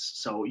gates.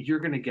 So you're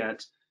going to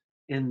get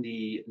in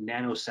the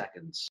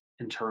nanoseconds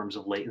in terms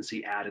of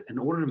latency added in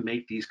order to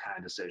make these kind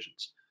of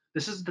decisions.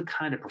 This is the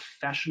kind of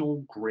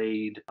professional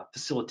grade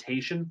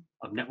facilitation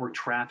of network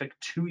traffic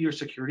to your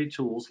security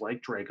tools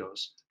like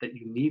Dragos that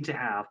you need to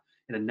have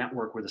in a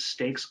network where the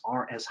stakes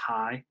are as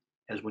high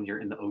as when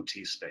you're in the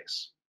OT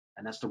space.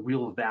 And that's the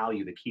real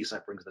value that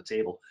Keysight brings to the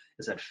table,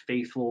 is that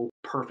faithful,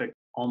 perfect,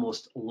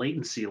 almost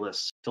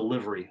latency-less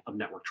delivery of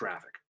network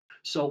traffic.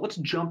 So let's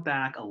jump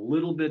back a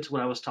little bit to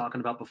what I was talking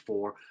about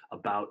before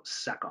about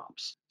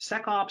SecOps.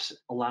 SecOps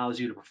allows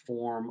you to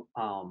perform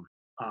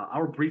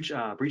our breach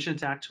and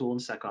attack tool in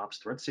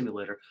SecOps, Threat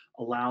Simulator,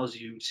 allows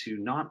you to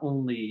not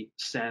only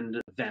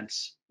send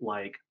events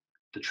like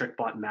the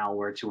TrickBot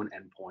malware to an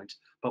endpoint,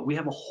 but we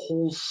have a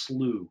whole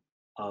slew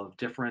of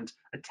different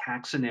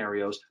attack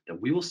scenarios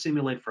that we will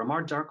simulate from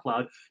our dark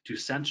cloud to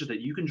sensors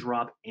that you can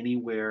drop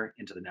anywhere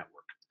into the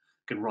network.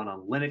 It can run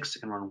on Linux, it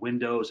can run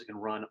Windows, it can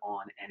run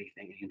on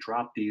anything. You can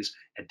drop these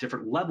at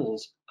different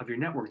levels of your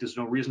network. There's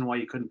no reason why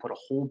you couldn't put a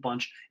whole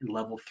bunch in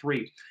level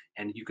 3.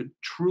 And you could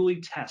truly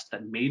test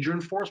that major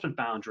enforcement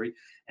boundary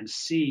and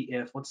see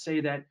if, let's say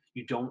that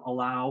you don't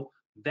allow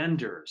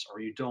vendors or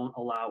you don't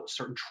allow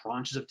certain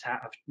tranches of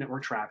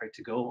network traffic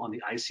to go on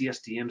the ICS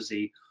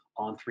DMZ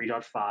on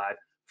 3.5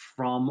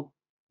 from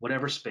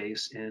whatever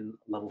space in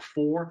level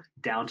 4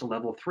 down to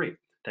level 3.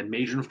 That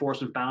major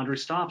enforcement boundary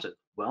stops it.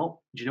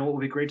 Well, do you know what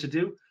would be great to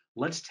do?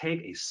 Let's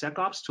take a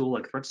SecOps tool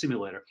like Threat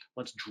Simulator.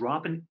 Let's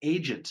drop an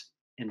agent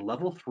in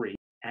level 3,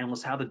 and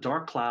let's have the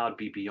dark cloud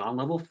be beyond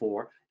level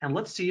 4, and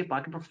let's see if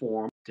I can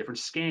perform different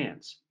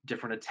scans,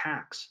 different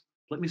attacks.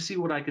 Let me see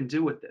what I can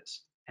do with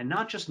this. And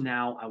not just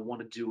now, I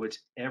want to do it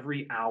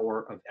every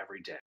hour of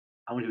every day.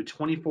 I want to do it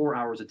 24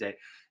 hours a day.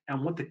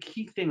 And what the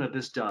key thing that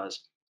this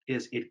does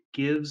is it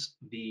gives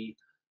the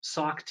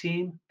SOC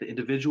team, the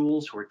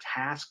individuals who are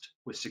tasked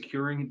with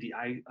securing the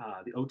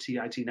OT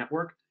IT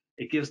network,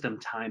 it gives them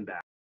time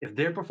back. If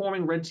they're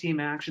performing red team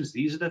actions,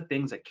 these are the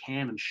things that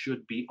can and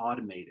should be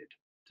automated.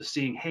 To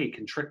seeing, hey,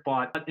 can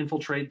TrickBot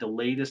infiltrate the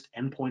latest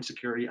endpoint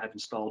security I've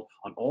installed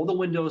on all the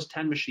Windows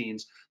 10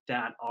 machines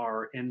that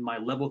are in my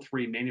level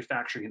 3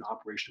 manufacturing and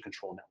operation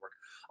control network?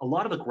 A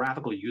lot of the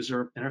graphical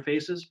user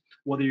interfaces,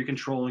 whether you're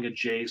controlling a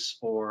JACE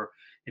or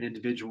an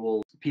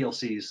individual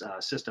PLC's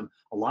system,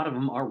 a lot of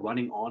them are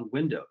running on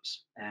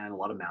Windows, and a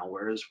lot of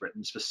malware is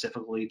written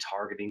specifically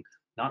targeting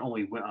not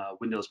only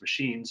Windows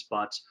machines,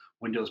 but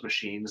Windows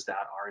machines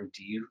that are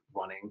indeed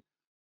running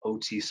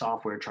OT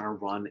software trying to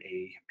run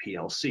a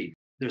PLC.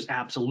 There's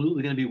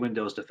absolutely going to be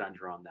Windows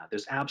Defender on that.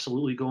 There's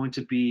absolutely going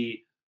to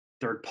be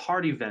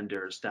third-party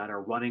vendors that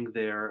are running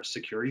their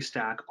security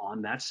stack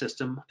on that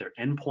system, their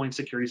endpoint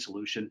security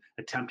solution,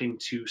 attempting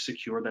to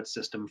secure that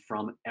system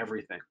from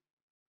everything.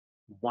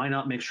 Why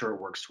not make sure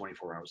it works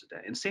 24 hours a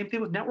day? And same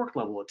thing with network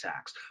level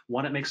attacks.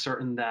 Why not make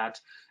certain that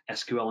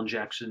SQL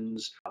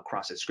injections,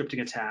 cross-site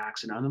scripting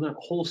attacks, and another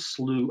whole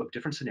slew of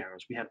different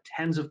scenarios, we have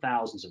tens of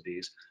thousands of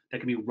these that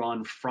can be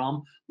run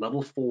from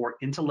level 4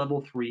 into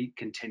level 3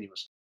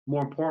 continuously.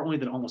 More importantly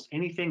than almost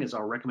anything is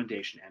our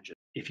recommendation engine.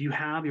 If you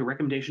have your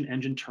recommendation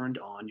engine turned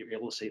on, you're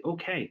able to say,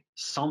 okay,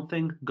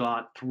 something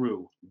got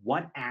through.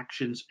 What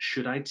actions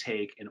should I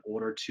take in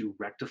order to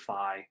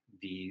rectify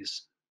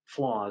these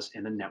flaws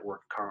in the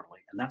network currently?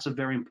 And that's a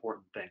very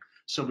important thing.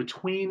 So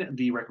between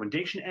the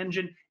recommendation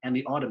engine and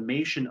the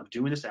automation of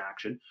doing this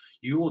action,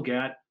 you will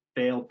get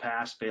failed,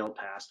 pass, failed,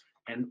 pass.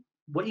 And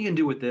what you can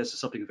do with this is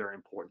something very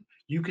important.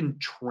 You can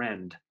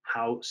trend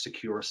how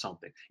secure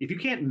something. If you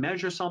can't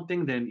measure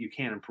something, then you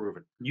can't improve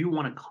it. You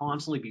want to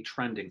constantly be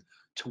trending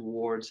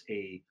towards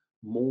a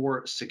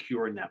more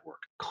secure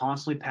network,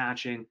 constantly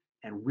patching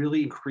and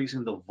really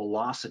increasing the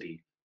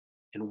velocity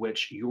in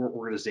which your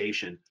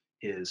organization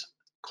is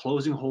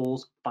closing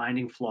holes,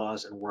 finding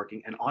flaws, and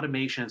working. And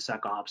automation and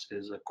SecOps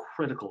is a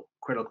critical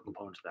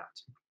component to that.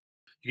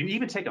 You can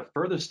even take a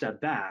further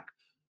step back.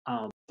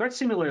 Threat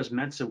Simulator is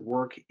meant to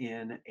work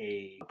in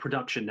a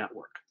production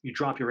network. You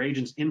drop your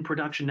agents in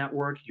production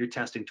network, you're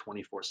testing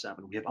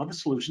 24/7. We have other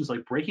solutions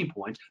like Breaking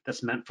Point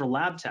that's meant for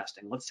lab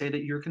testing. Let's say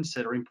that you're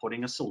considering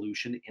putting a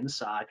solution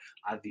inside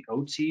either the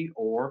OT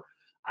or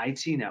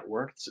IT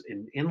network, it's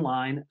an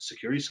inline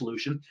security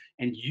solution,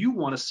 and you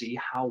want to see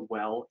how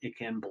well it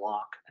can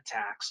block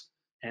attacks.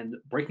 And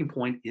Breaking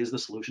Point is the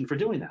solution for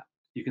doing that.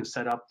 You can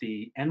set up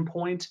the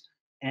endpoint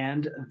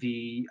and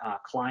the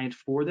client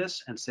for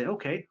this and say,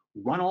 okay,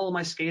 run all of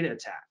my SCADA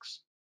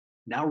attacks.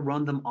 Now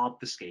run them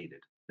obfuscated.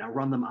 Now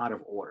run them out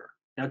of order.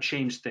 Now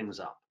change things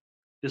up.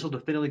 This will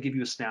definitely give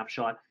you a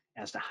snapshot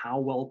as to how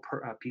well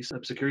a piece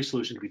of security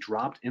solution can be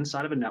dropped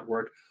inside of a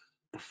network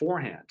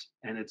beforehand.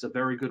 And it's a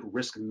very good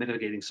risk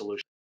mitigating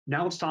solution.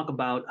 Now let's talk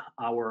about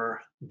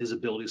our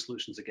visibility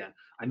solutions again.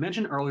 I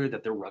mentioned earlier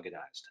that they're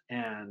ruggedized,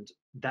 and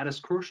that is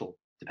crucial.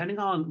 Depending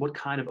on what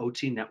kind of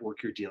OT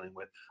network you're dealing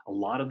with, a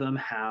lot of them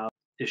have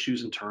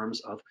issues in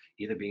terms of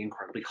either being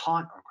incredibly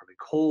hot or incredibly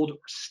cold or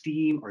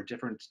steam or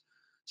different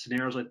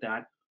scenarios like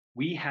that.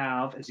 We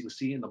have, as you can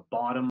see in the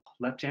bottom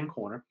left-hand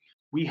corner,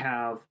 we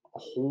have a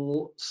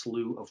whole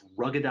slew of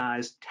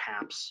ruggedized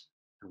taps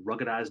and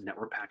ruggedized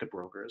network packet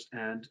brokers.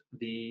 And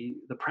the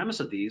premise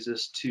of these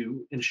is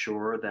to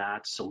ensure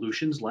that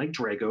solutions like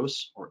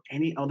Dragos or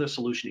any other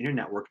solution in your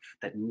network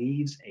that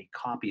needs a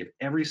copy of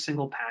every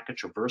single packet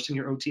traversing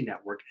your OT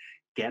network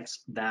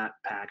gets that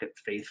packet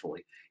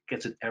faithfully,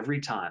 gets it every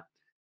time.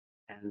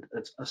 And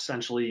that's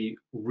essentially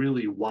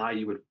really why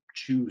you would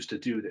choose to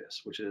do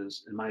this, which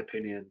is, in my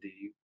opinion,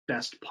 the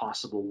best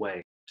possible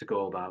way to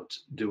go about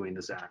doing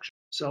this action.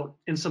 So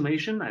in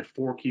summation, I had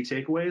 4 key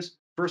takeaways.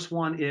 First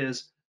one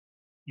is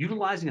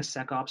utilizing a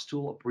SecOps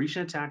tool, a breach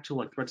and attack tool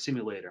like Threat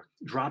Simulator,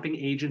 dropping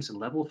agents in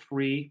level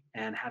 3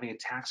 and having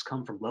attacks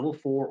come from level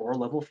 4 or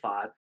level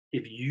 5.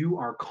 If you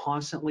are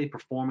constantly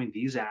performing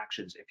these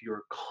actions, if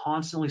you're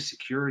constantly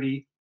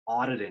security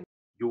auditing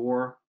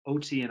your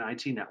OT and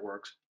IT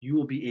networks, you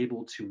will be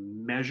able to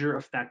measure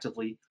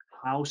effectively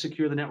how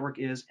secure the network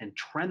is and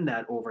trend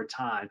that over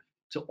time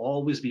to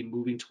always be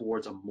moving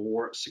towards a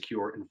more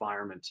secure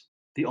environment.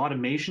 The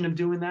automation of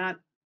doing that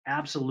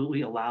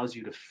absolutely allows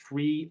you to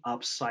free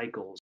up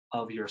cycles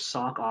of your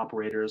SOC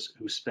operators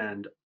who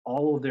spend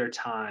all of their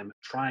time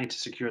trying to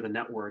secure the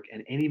network,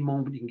 and any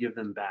moment you can give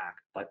them back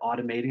by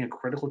automating a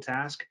critical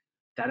task,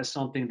 that is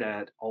something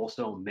that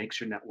also makes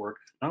your network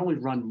not only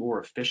run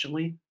more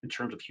efficiently in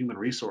terms of human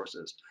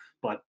resources,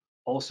 but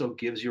also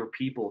gives your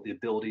people the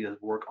ability to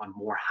work on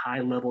more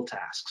high-level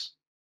tasks.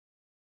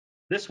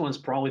 This one's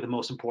probably the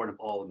most important of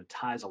all, and it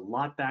ties a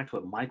lot back to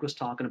what Mike was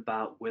talking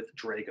about with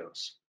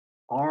Dragos.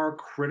 Are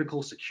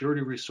critical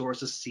security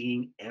resources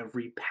seeing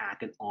every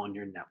packet on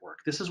your network?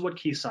 This is what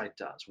Keysight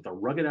does. With our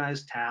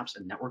ruggedized taps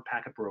and network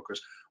packet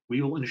brokers,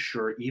 we will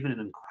ensure, even in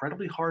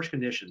incredibly harsh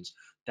conditions,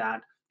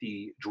 that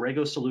the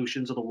Dragos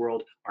solutions of the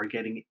world are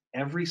getting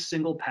every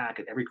single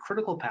packet, every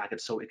critical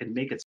packet, so it can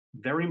make its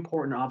very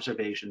important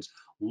observations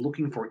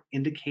looking for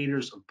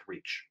indicators of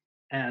breach.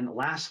 And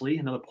lastly,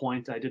 another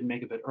point I didn't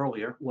make a bit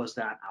earlier was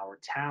that our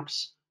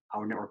taps,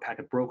 our network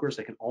packet brokers,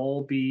 they can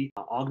all be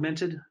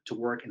augmented to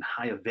work in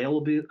high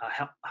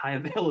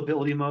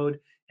availability mode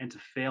and to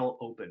fail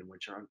open,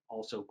 which are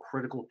also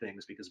critical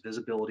things because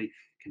visibility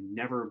can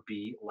never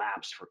be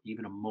lapsed for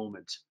even a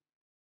moment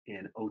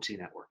in OT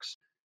networks.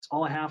 That's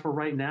all I have for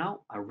right now.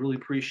 I really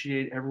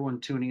appreciate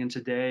everyone tuning in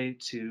today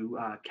to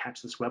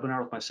catch this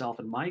webinar with myself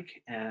and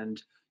Mike.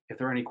 And if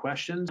there are any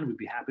questions, we'd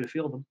be happy to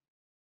field them.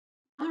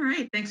 All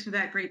right, thanks for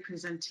that great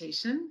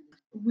presentation.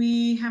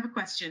 We have a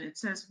question. It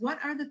says, what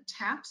are the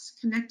taps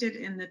connected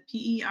in the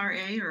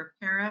PERA or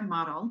PERA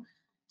model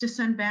to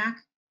send back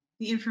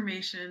the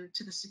information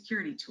to the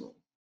security tool?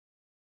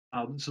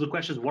 So the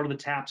question is, what are the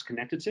taps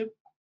connected to?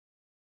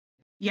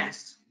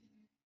 Yes.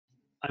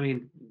 I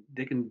mean,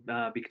 they can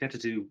be connected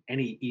to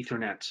any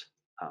Ethernet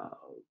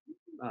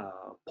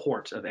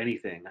port of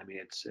anything. I mean,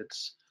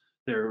 it's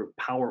they're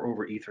power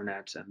over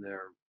Ethernet, and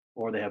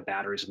or they have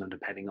batteries in them,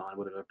 depending on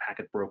whether they're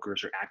packet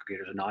brokers or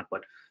aggregators or not.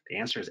 But the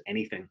answer is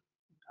anything.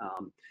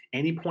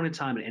 Any point in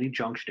time at any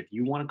junction, if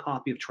you want a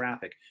copy of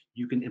traffic,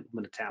 you can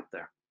implement a tap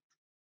there.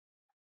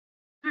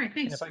 All right,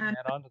 thanks. And if I can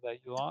add on to that,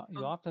 you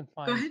often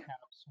find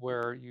taps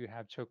where you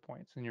have choke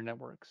points in your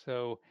network.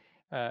 So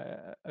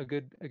a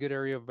good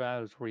area of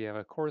that is where you have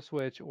a core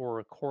switch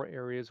or core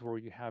areas where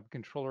you have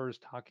controllers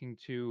talking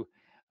to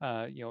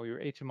your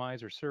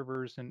HMIs or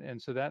servers,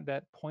 and so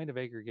that point of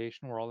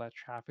aggregation where all that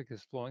traffic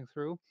is flowing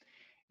through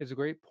is a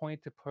great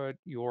point to put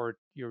your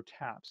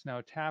taps.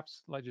 Now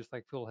taps, just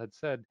like Phil had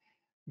said,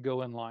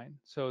 go in line.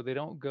 So they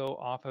don't go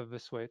off of a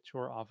switch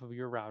or off of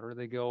your router,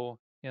 they go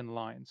in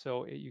line.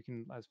 So you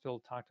can, as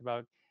Phil talked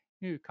about,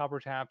 you do copper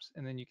taps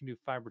and then you can do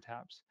fiber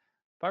taps.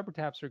 Fiber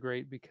taps are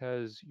great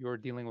because you're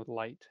dealing with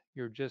light.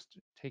 You're just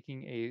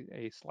taking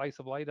a slice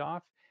of light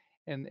off.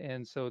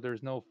 And so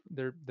there's no,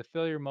 the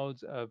failure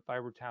modes of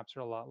fiber taps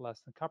are a lot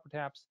less than copper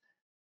taps.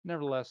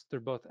 Nevertheless, they're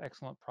both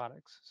excellent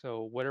products.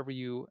 So however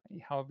you've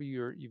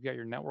got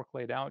your network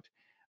laid out,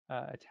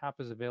 a tap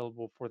is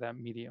available for that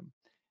medium.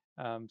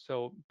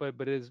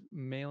 But it is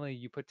mainly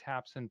you put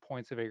taps in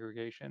points of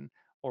aggregation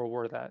or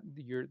where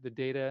the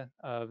data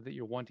that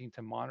you're wanting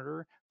to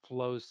monitor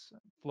flows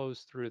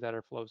through that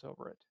or flows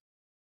over it.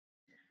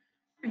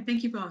 All right,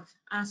 thank you both.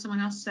 Someone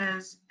else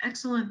says,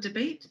 excellent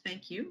debate,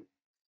 thank you.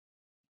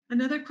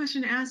 Another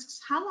question asks,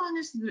 how long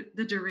is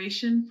the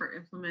duration for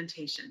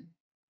implementation?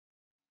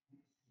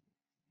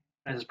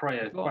 And it's probably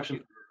a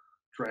question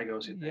for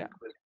Dragos, you think? Yeah.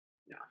 But,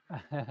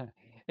 yeah.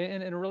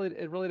 and it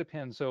really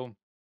depends. So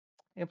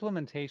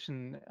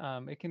implementation,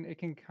 it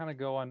can kind of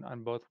go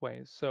on both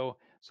ways. So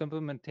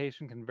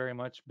implementation can very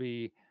much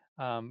be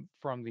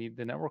from the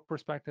network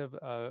perspective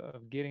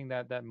of getting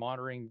that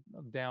monitoring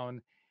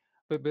down,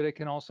 but it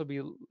can also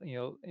be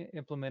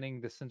implementing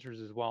the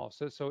sensors as well.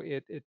 So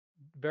it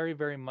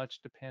very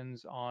much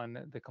depends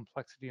on the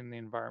complexity in the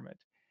environment.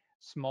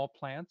 Small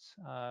plants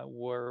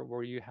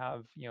where you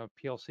have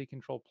PLC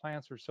controlled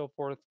plants or so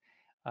forth,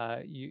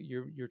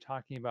 you're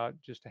talking about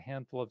just a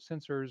handful of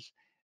sensors,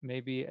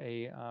 maybe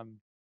a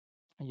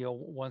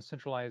one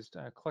centralized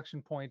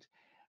collection point,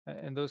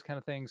 and those kind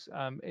of things.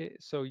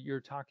 So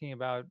you're talking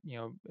about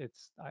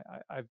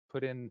I've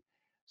put in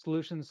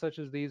solutions such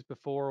as these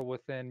before.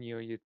 Within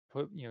you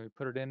put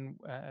it in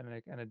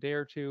in a day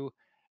or two,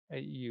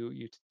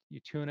 you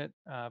tune it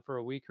for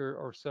a week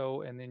or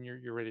so, and then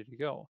you're ready to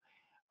go.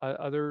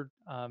 Other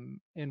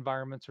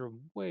environments are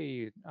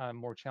way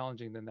more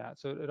challenging than that.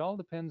 So it all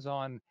depends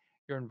on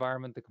your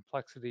environment, the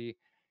complexity.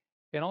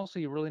 And also,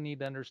 you really need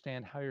to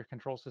understand how your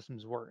control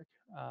systems work.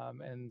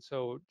 And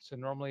so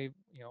normally,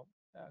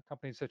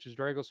 companies such as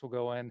Dragos will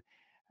go in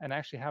and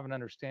actually have an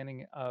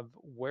understanding of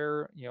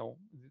where,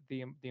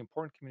 the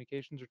important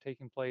communications are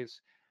taking place,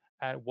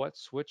 at what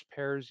switch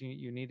pairs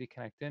you need to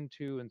connect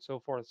into, and so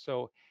forth.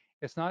 So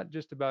it's not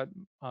just about,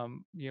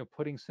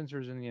 putting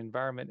sensors in the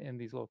environment in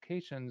these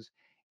locations.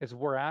 It's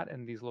where at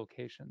in these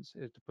locations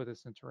is to put the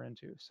sensor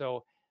into.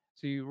 So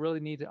you really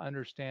need to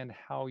understand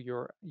how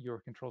your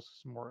control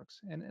system works.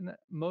 And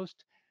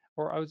most,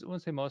 or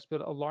wouldn't say most,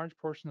 but a large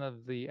portion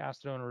of the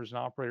asset owners and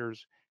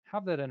operators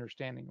have that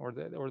understanding, or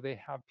they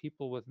have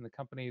people within the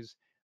companies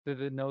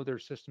that know their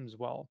systems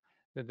well,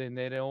 that they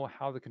know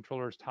how the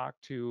controllers talk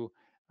to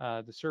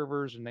the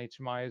servers and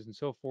HMIs and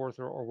so forth,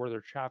 or where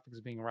their traffic is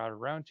being routed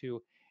around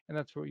to, and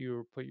that's what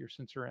you put your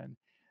sensor in.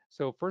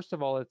 So first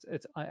of all,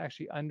 it's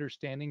actually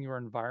understanding your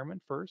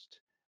environment first,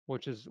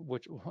 which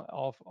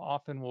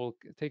often will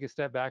take a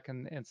step back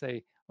and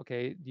say,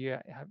 okay, do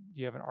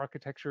you have an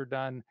architecture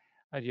done?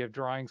 Do you have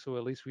drawings, so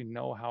at least we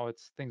know how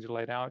things are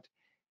laid out?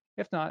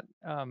 If not,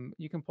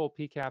 you can pull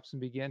PCAPs and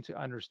begin to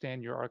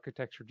understand your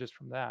architecture just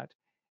from that,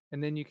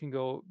 and then you can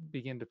go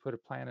begin to put a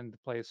plan into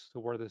place to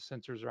where the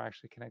sensors are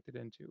actually connected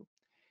into.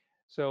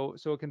 So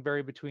it can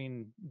vary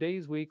between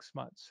days, weeks,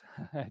 months,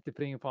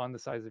 depending upon the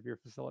size of your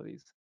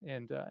facilities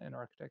and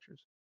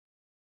architectures.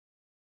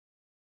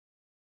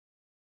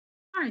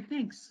 All right,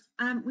 thanks.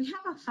 We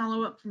have a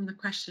follow-up from the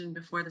question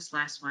before this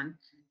last one.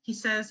 He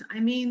says, I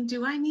mean,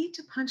 do I need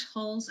to punch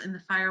holes in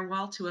the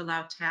firewall to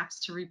allow taps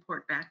to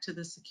report back to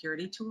the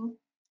security tool?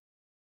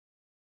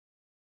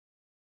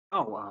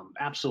 Oh,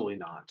 absolutely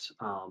not.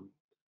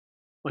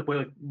 Like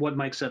what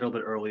Mike said a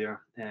little bit earlier,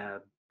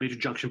 major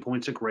junction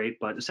points are great,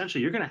 but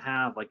essentially you're going to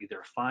have like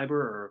either fiber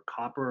or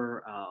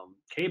copper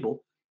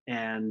cable,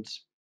 and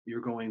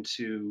you're going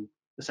to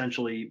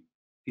essentially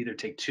either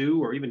take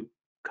two or even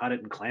cut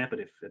it and clamp it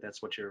if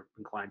that's what you're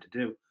inclined to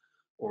do,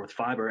 or with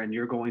fiber, and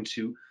you're going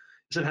to,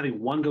 instead of having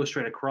one go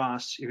straight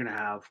across, you're going to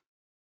have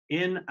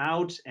in,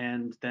 out,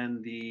 and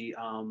then the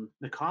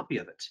copy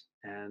of it,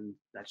 and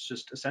that's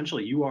just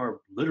essentially you are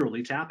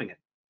literally tapping it,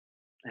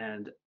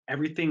 and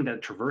everything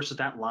that traverses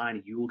that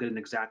line, you will get an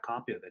exact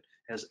copy of it.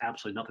 It has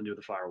absolutely nothing to do with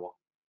the firewall.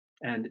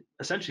 And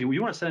essentially, when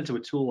you want to send it to a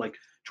tool like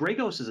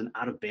Dragos is an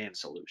out-of-band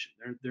solution.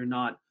 They're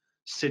not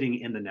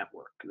sitting in the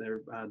network.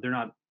 They're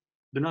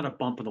not a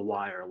bump in the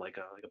wire like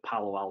a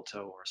Palo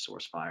Alto or a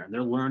SourceFire. And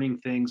they're learning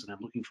things, and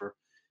I'm looking for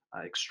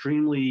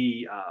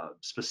extremely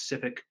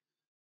specific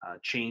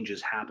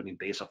changes happening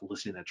based off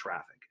listening to that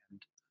traffic.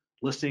 And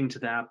listening to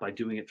that by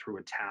doing it through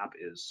a tap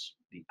is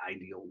the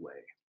ideal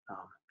way.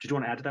 Did you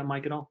want to add to that,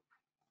 Mike, at all?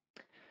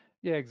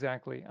 Yeah,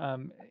 exactly.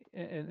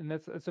 And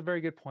that's a very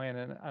good point,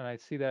 and I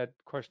see that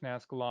question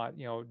asked a lot.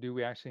 Do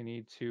we actually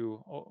need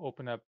to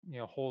open up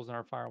holes in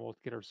our firewall to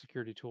get our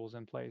security tools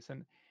in place?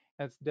 And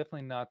that's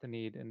definitely not the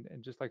need. And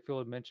just like Phil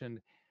had mentioned,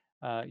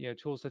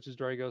 tools such as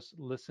Dragos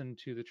listen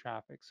to the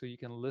traffic, so you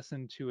can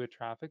listen to a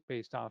traffic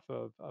based off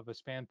of a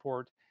span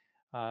port,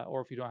 or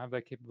if you don't have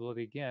that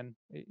capability, again,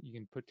 you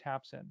can put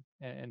taps in,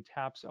 and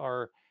taps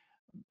are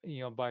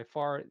by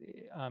far,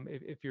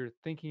 if you're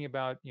thinking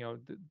about,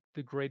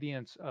 the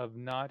gradients of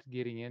not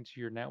getting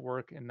into your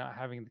network and not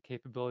having the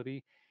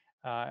capability,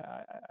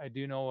 I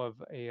do know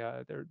of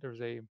there's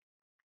a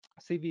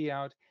CV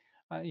out,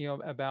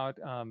 about,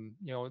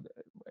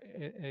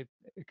 a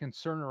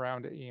concern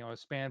around, a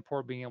span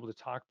port being able to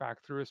talk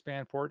back through a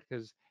span port,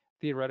 because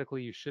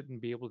theoretically you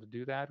shouldn't be able to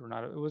do that, or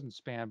not. It wasn't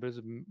span, but it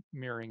was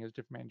mirroring as a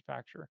different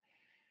manufacturer.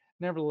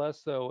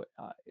 Nevertheless, though,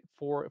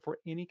 for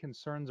any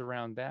concerns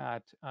around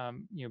that,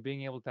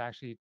 being able to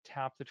actually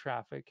tap the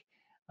traffic,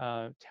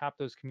 tap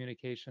those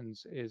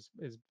communications is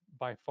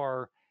by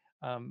far,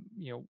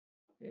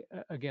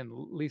 again,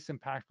 least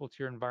impactful to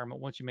your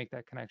environment once you make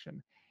that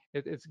connection.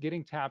 It's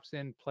getting taps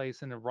in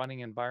place in a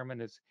running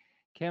environment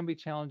can be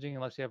challenging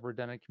unless you have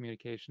redundant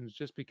communications,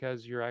 just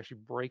because you're actually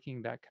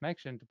breaking that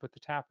connection to put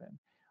the tap in.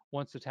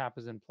 Once the tap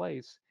is in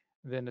place,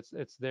 then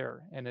it's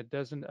there, and it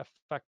doesn't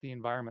affect the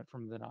environment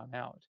from then on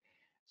out.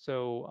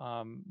 So,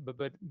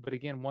 but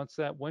again, once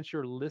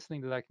you're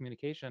listening to that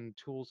communication,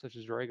 tools such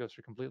as Dragos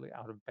are completely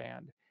out of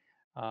band.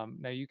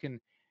 Now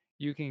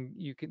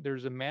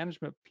there's a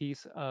management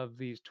piece of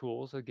these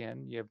tools.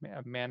 Again, you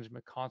have a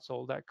management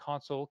console. That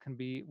console can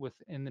be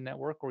within the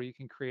network, or you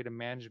can create a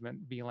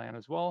management VLAN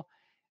as well.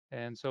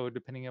 And so,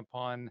 depending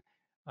upon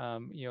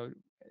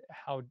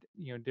how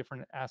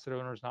different asset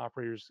owners and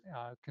operators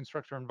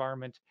construct their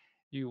environment,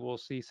 you will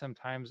see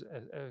sometimes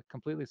a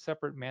completely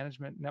separate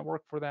management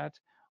network for that,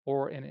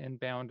 or an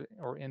inbound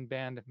or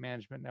in-band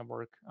management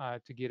network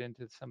to get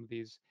into some of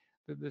these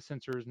the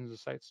sensors and the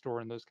site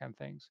store and those kind of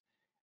things.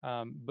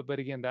 But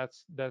again,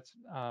 that's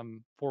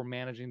for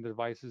managing the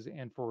devices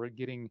and for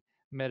getting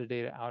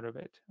metadata out of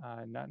it,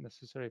 not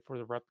necessarily for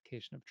the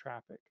replication of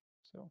traffic.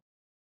 So,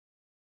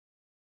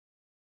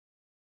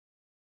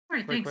 All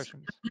right, great thanks.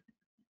 questions.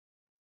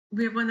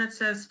 We have one that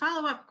says,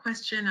 follow-up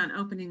question on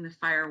opening the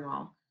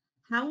firewall.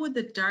 How would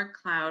the dark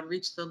cloud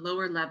reach the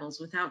lower levels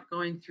without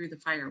going through the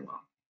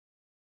firewall?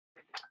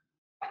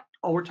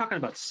 Oh, we're talking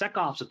about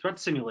SecOps, a threat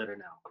simulator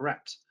now,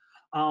 correct?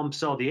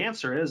 So the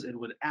answer is it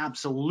would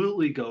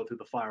absolutely go through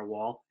the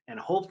firewall, and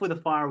hopefully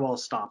the firewall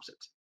stops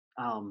it.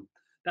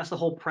 That's the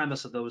whole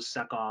premise of those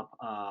SecOps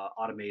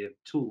automated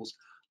tools.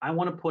 I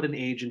want to put an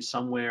agent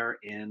somewhere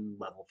in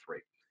level 3,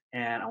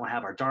 and I want to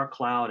have our dark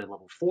cloud in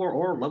level 4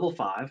 or level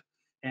 5,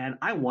 and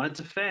I want it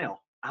to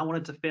fail. I want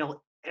it to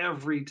fail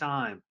every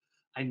time.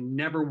 I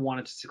never want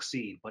it to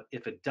succeed, but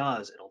if it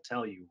does, it'll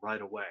tell you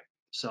right away.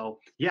 So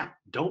yeah,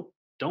 don't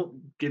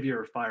give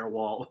your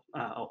firewall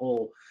a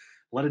hole.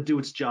 Let it do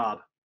its job,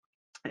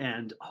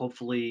 and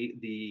hopefully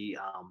the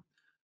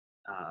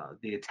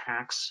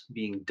attacks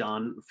being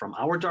done from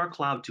our dark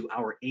cloud to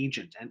our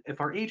agent. And if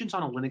our agent's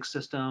on a Linux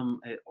system,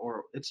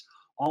 or it's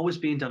always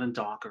being done in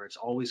Docker, it's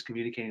always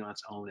communicating on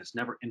its own. It's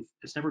never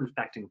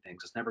infecting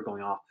things. It's never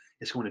going off.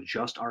 It's going to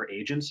just our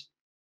agents.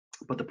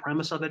 But the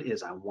premise of it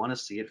is I want to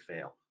see it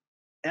fail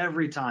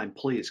every time,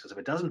 please, because if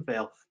it doesn't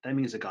fail, that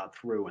means it got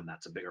through, and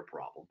that's a bigger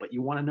problem. But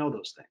you want to know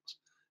those things,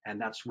 and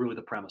that's really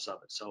the premise of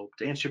it. So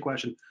to answer your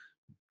question,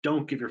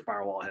 don't give your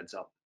firewall a heads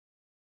up.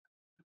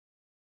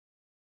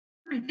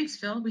 All right, thanks,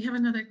 Phil. We have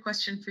another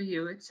question for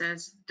you. It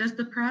says, does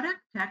the product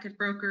packet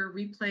broker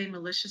replay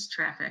malicious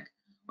traffic,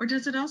 or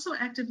does it also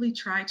actively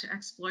try to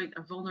exploit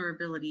a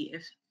vulnerability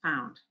if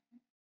found?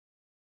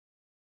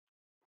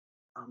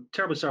 I'm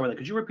terribly sorry about that.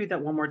 Could you repeat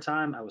that one more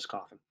time? I was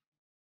coughing.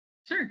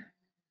 Sure.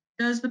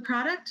 Does the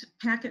product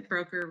packet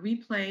broker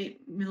replay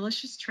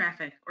malicious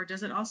traffic, or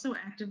does it also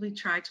actively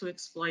try to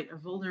exploit a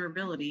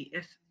vulnerability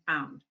if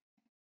found?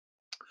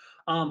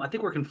 I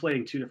think we're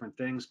conflating two different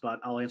things, but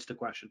I'll answer the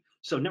question.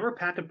 So network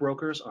packet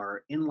brokers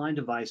are inline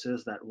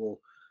devices that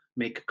will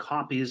make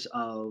copies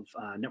of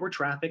network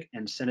traffic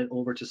and send it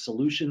over to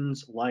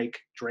solutions like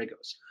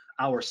Dragos.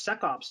 Our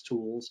SecOps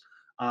tools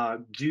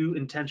do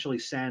intentionally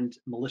send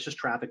malicious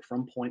traffic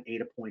from point A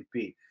to point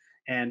B.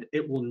 And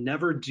it will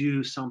never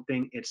do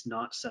something it's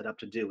not set up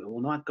to do. It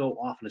will not go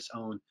off on its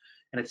own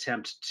and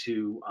attempt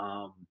to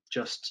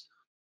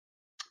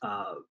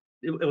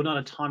it will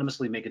not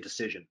autonomously make a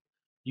decision.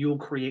 You'll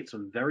create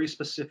some very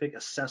specific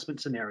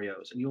assessment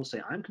scenarios, and you'll say,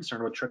 I'm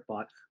concerned with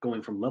TrickBot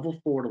going from level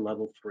 4 to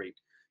level 3.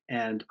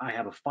 And I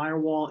have a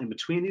firewall in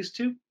between these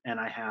two, and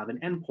I have an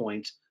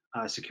endpoint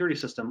security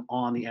system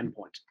on the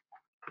endpoint.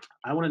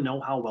 I want to know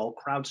how well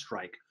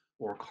CrowdStrike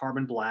or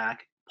Carbon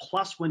Black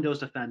plus Windows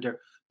Defender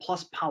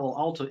plus Palo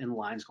Alto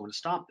inline is going to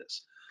stop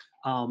this.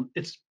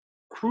 It's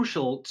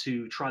crucial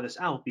to try this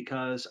out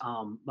because,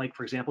 like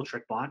for example,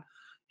 TrickBot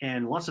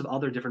and lots of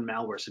other different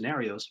malware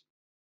scenarios,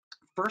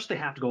 first they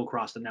have to go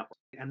across the network,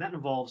 and that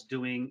involves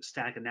doing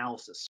static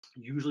analysis,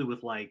 usually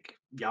with like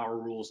Yara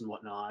rules and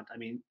whatnot. I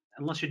mean,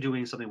 unless you're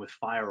doing something with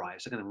FireEye,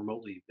 it's not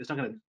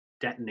going to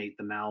detonate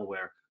the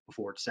malware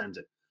before it sends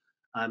it.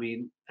 I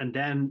mean, and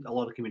then a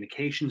lot of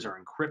communications are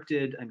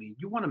encrypted. I mean,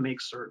 you want to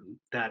make certain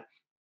that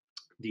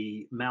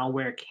the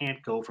malware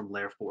can't go from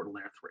layer 4 to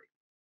layer 3.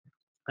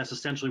 That's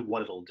essentially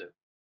what it'll do.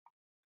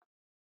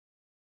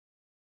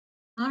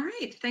 All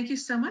right, thank you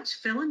so much,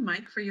 Phil and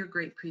Mike, for your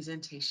great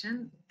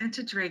presentation, and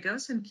to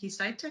Dragos and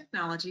Keysight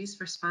Technologies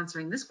for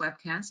sponsoring this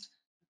webcast,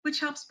 which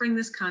helps bring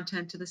this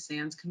content to the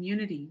SANS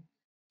community.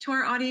 To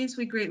our audience,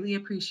 we greatly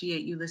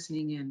appreciate you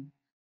listening in.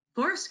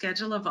 For a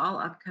schedule of all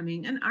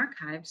upcoming and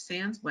archived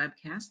SANS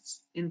webcasts,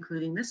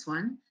 including this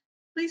one,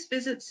 please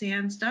visit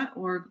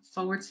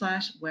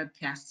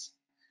sans.org/webcasts.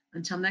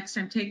 Until next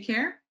time, take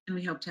care, and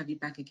we hope to have you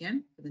back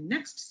again for the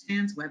next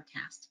SANS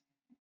webcast.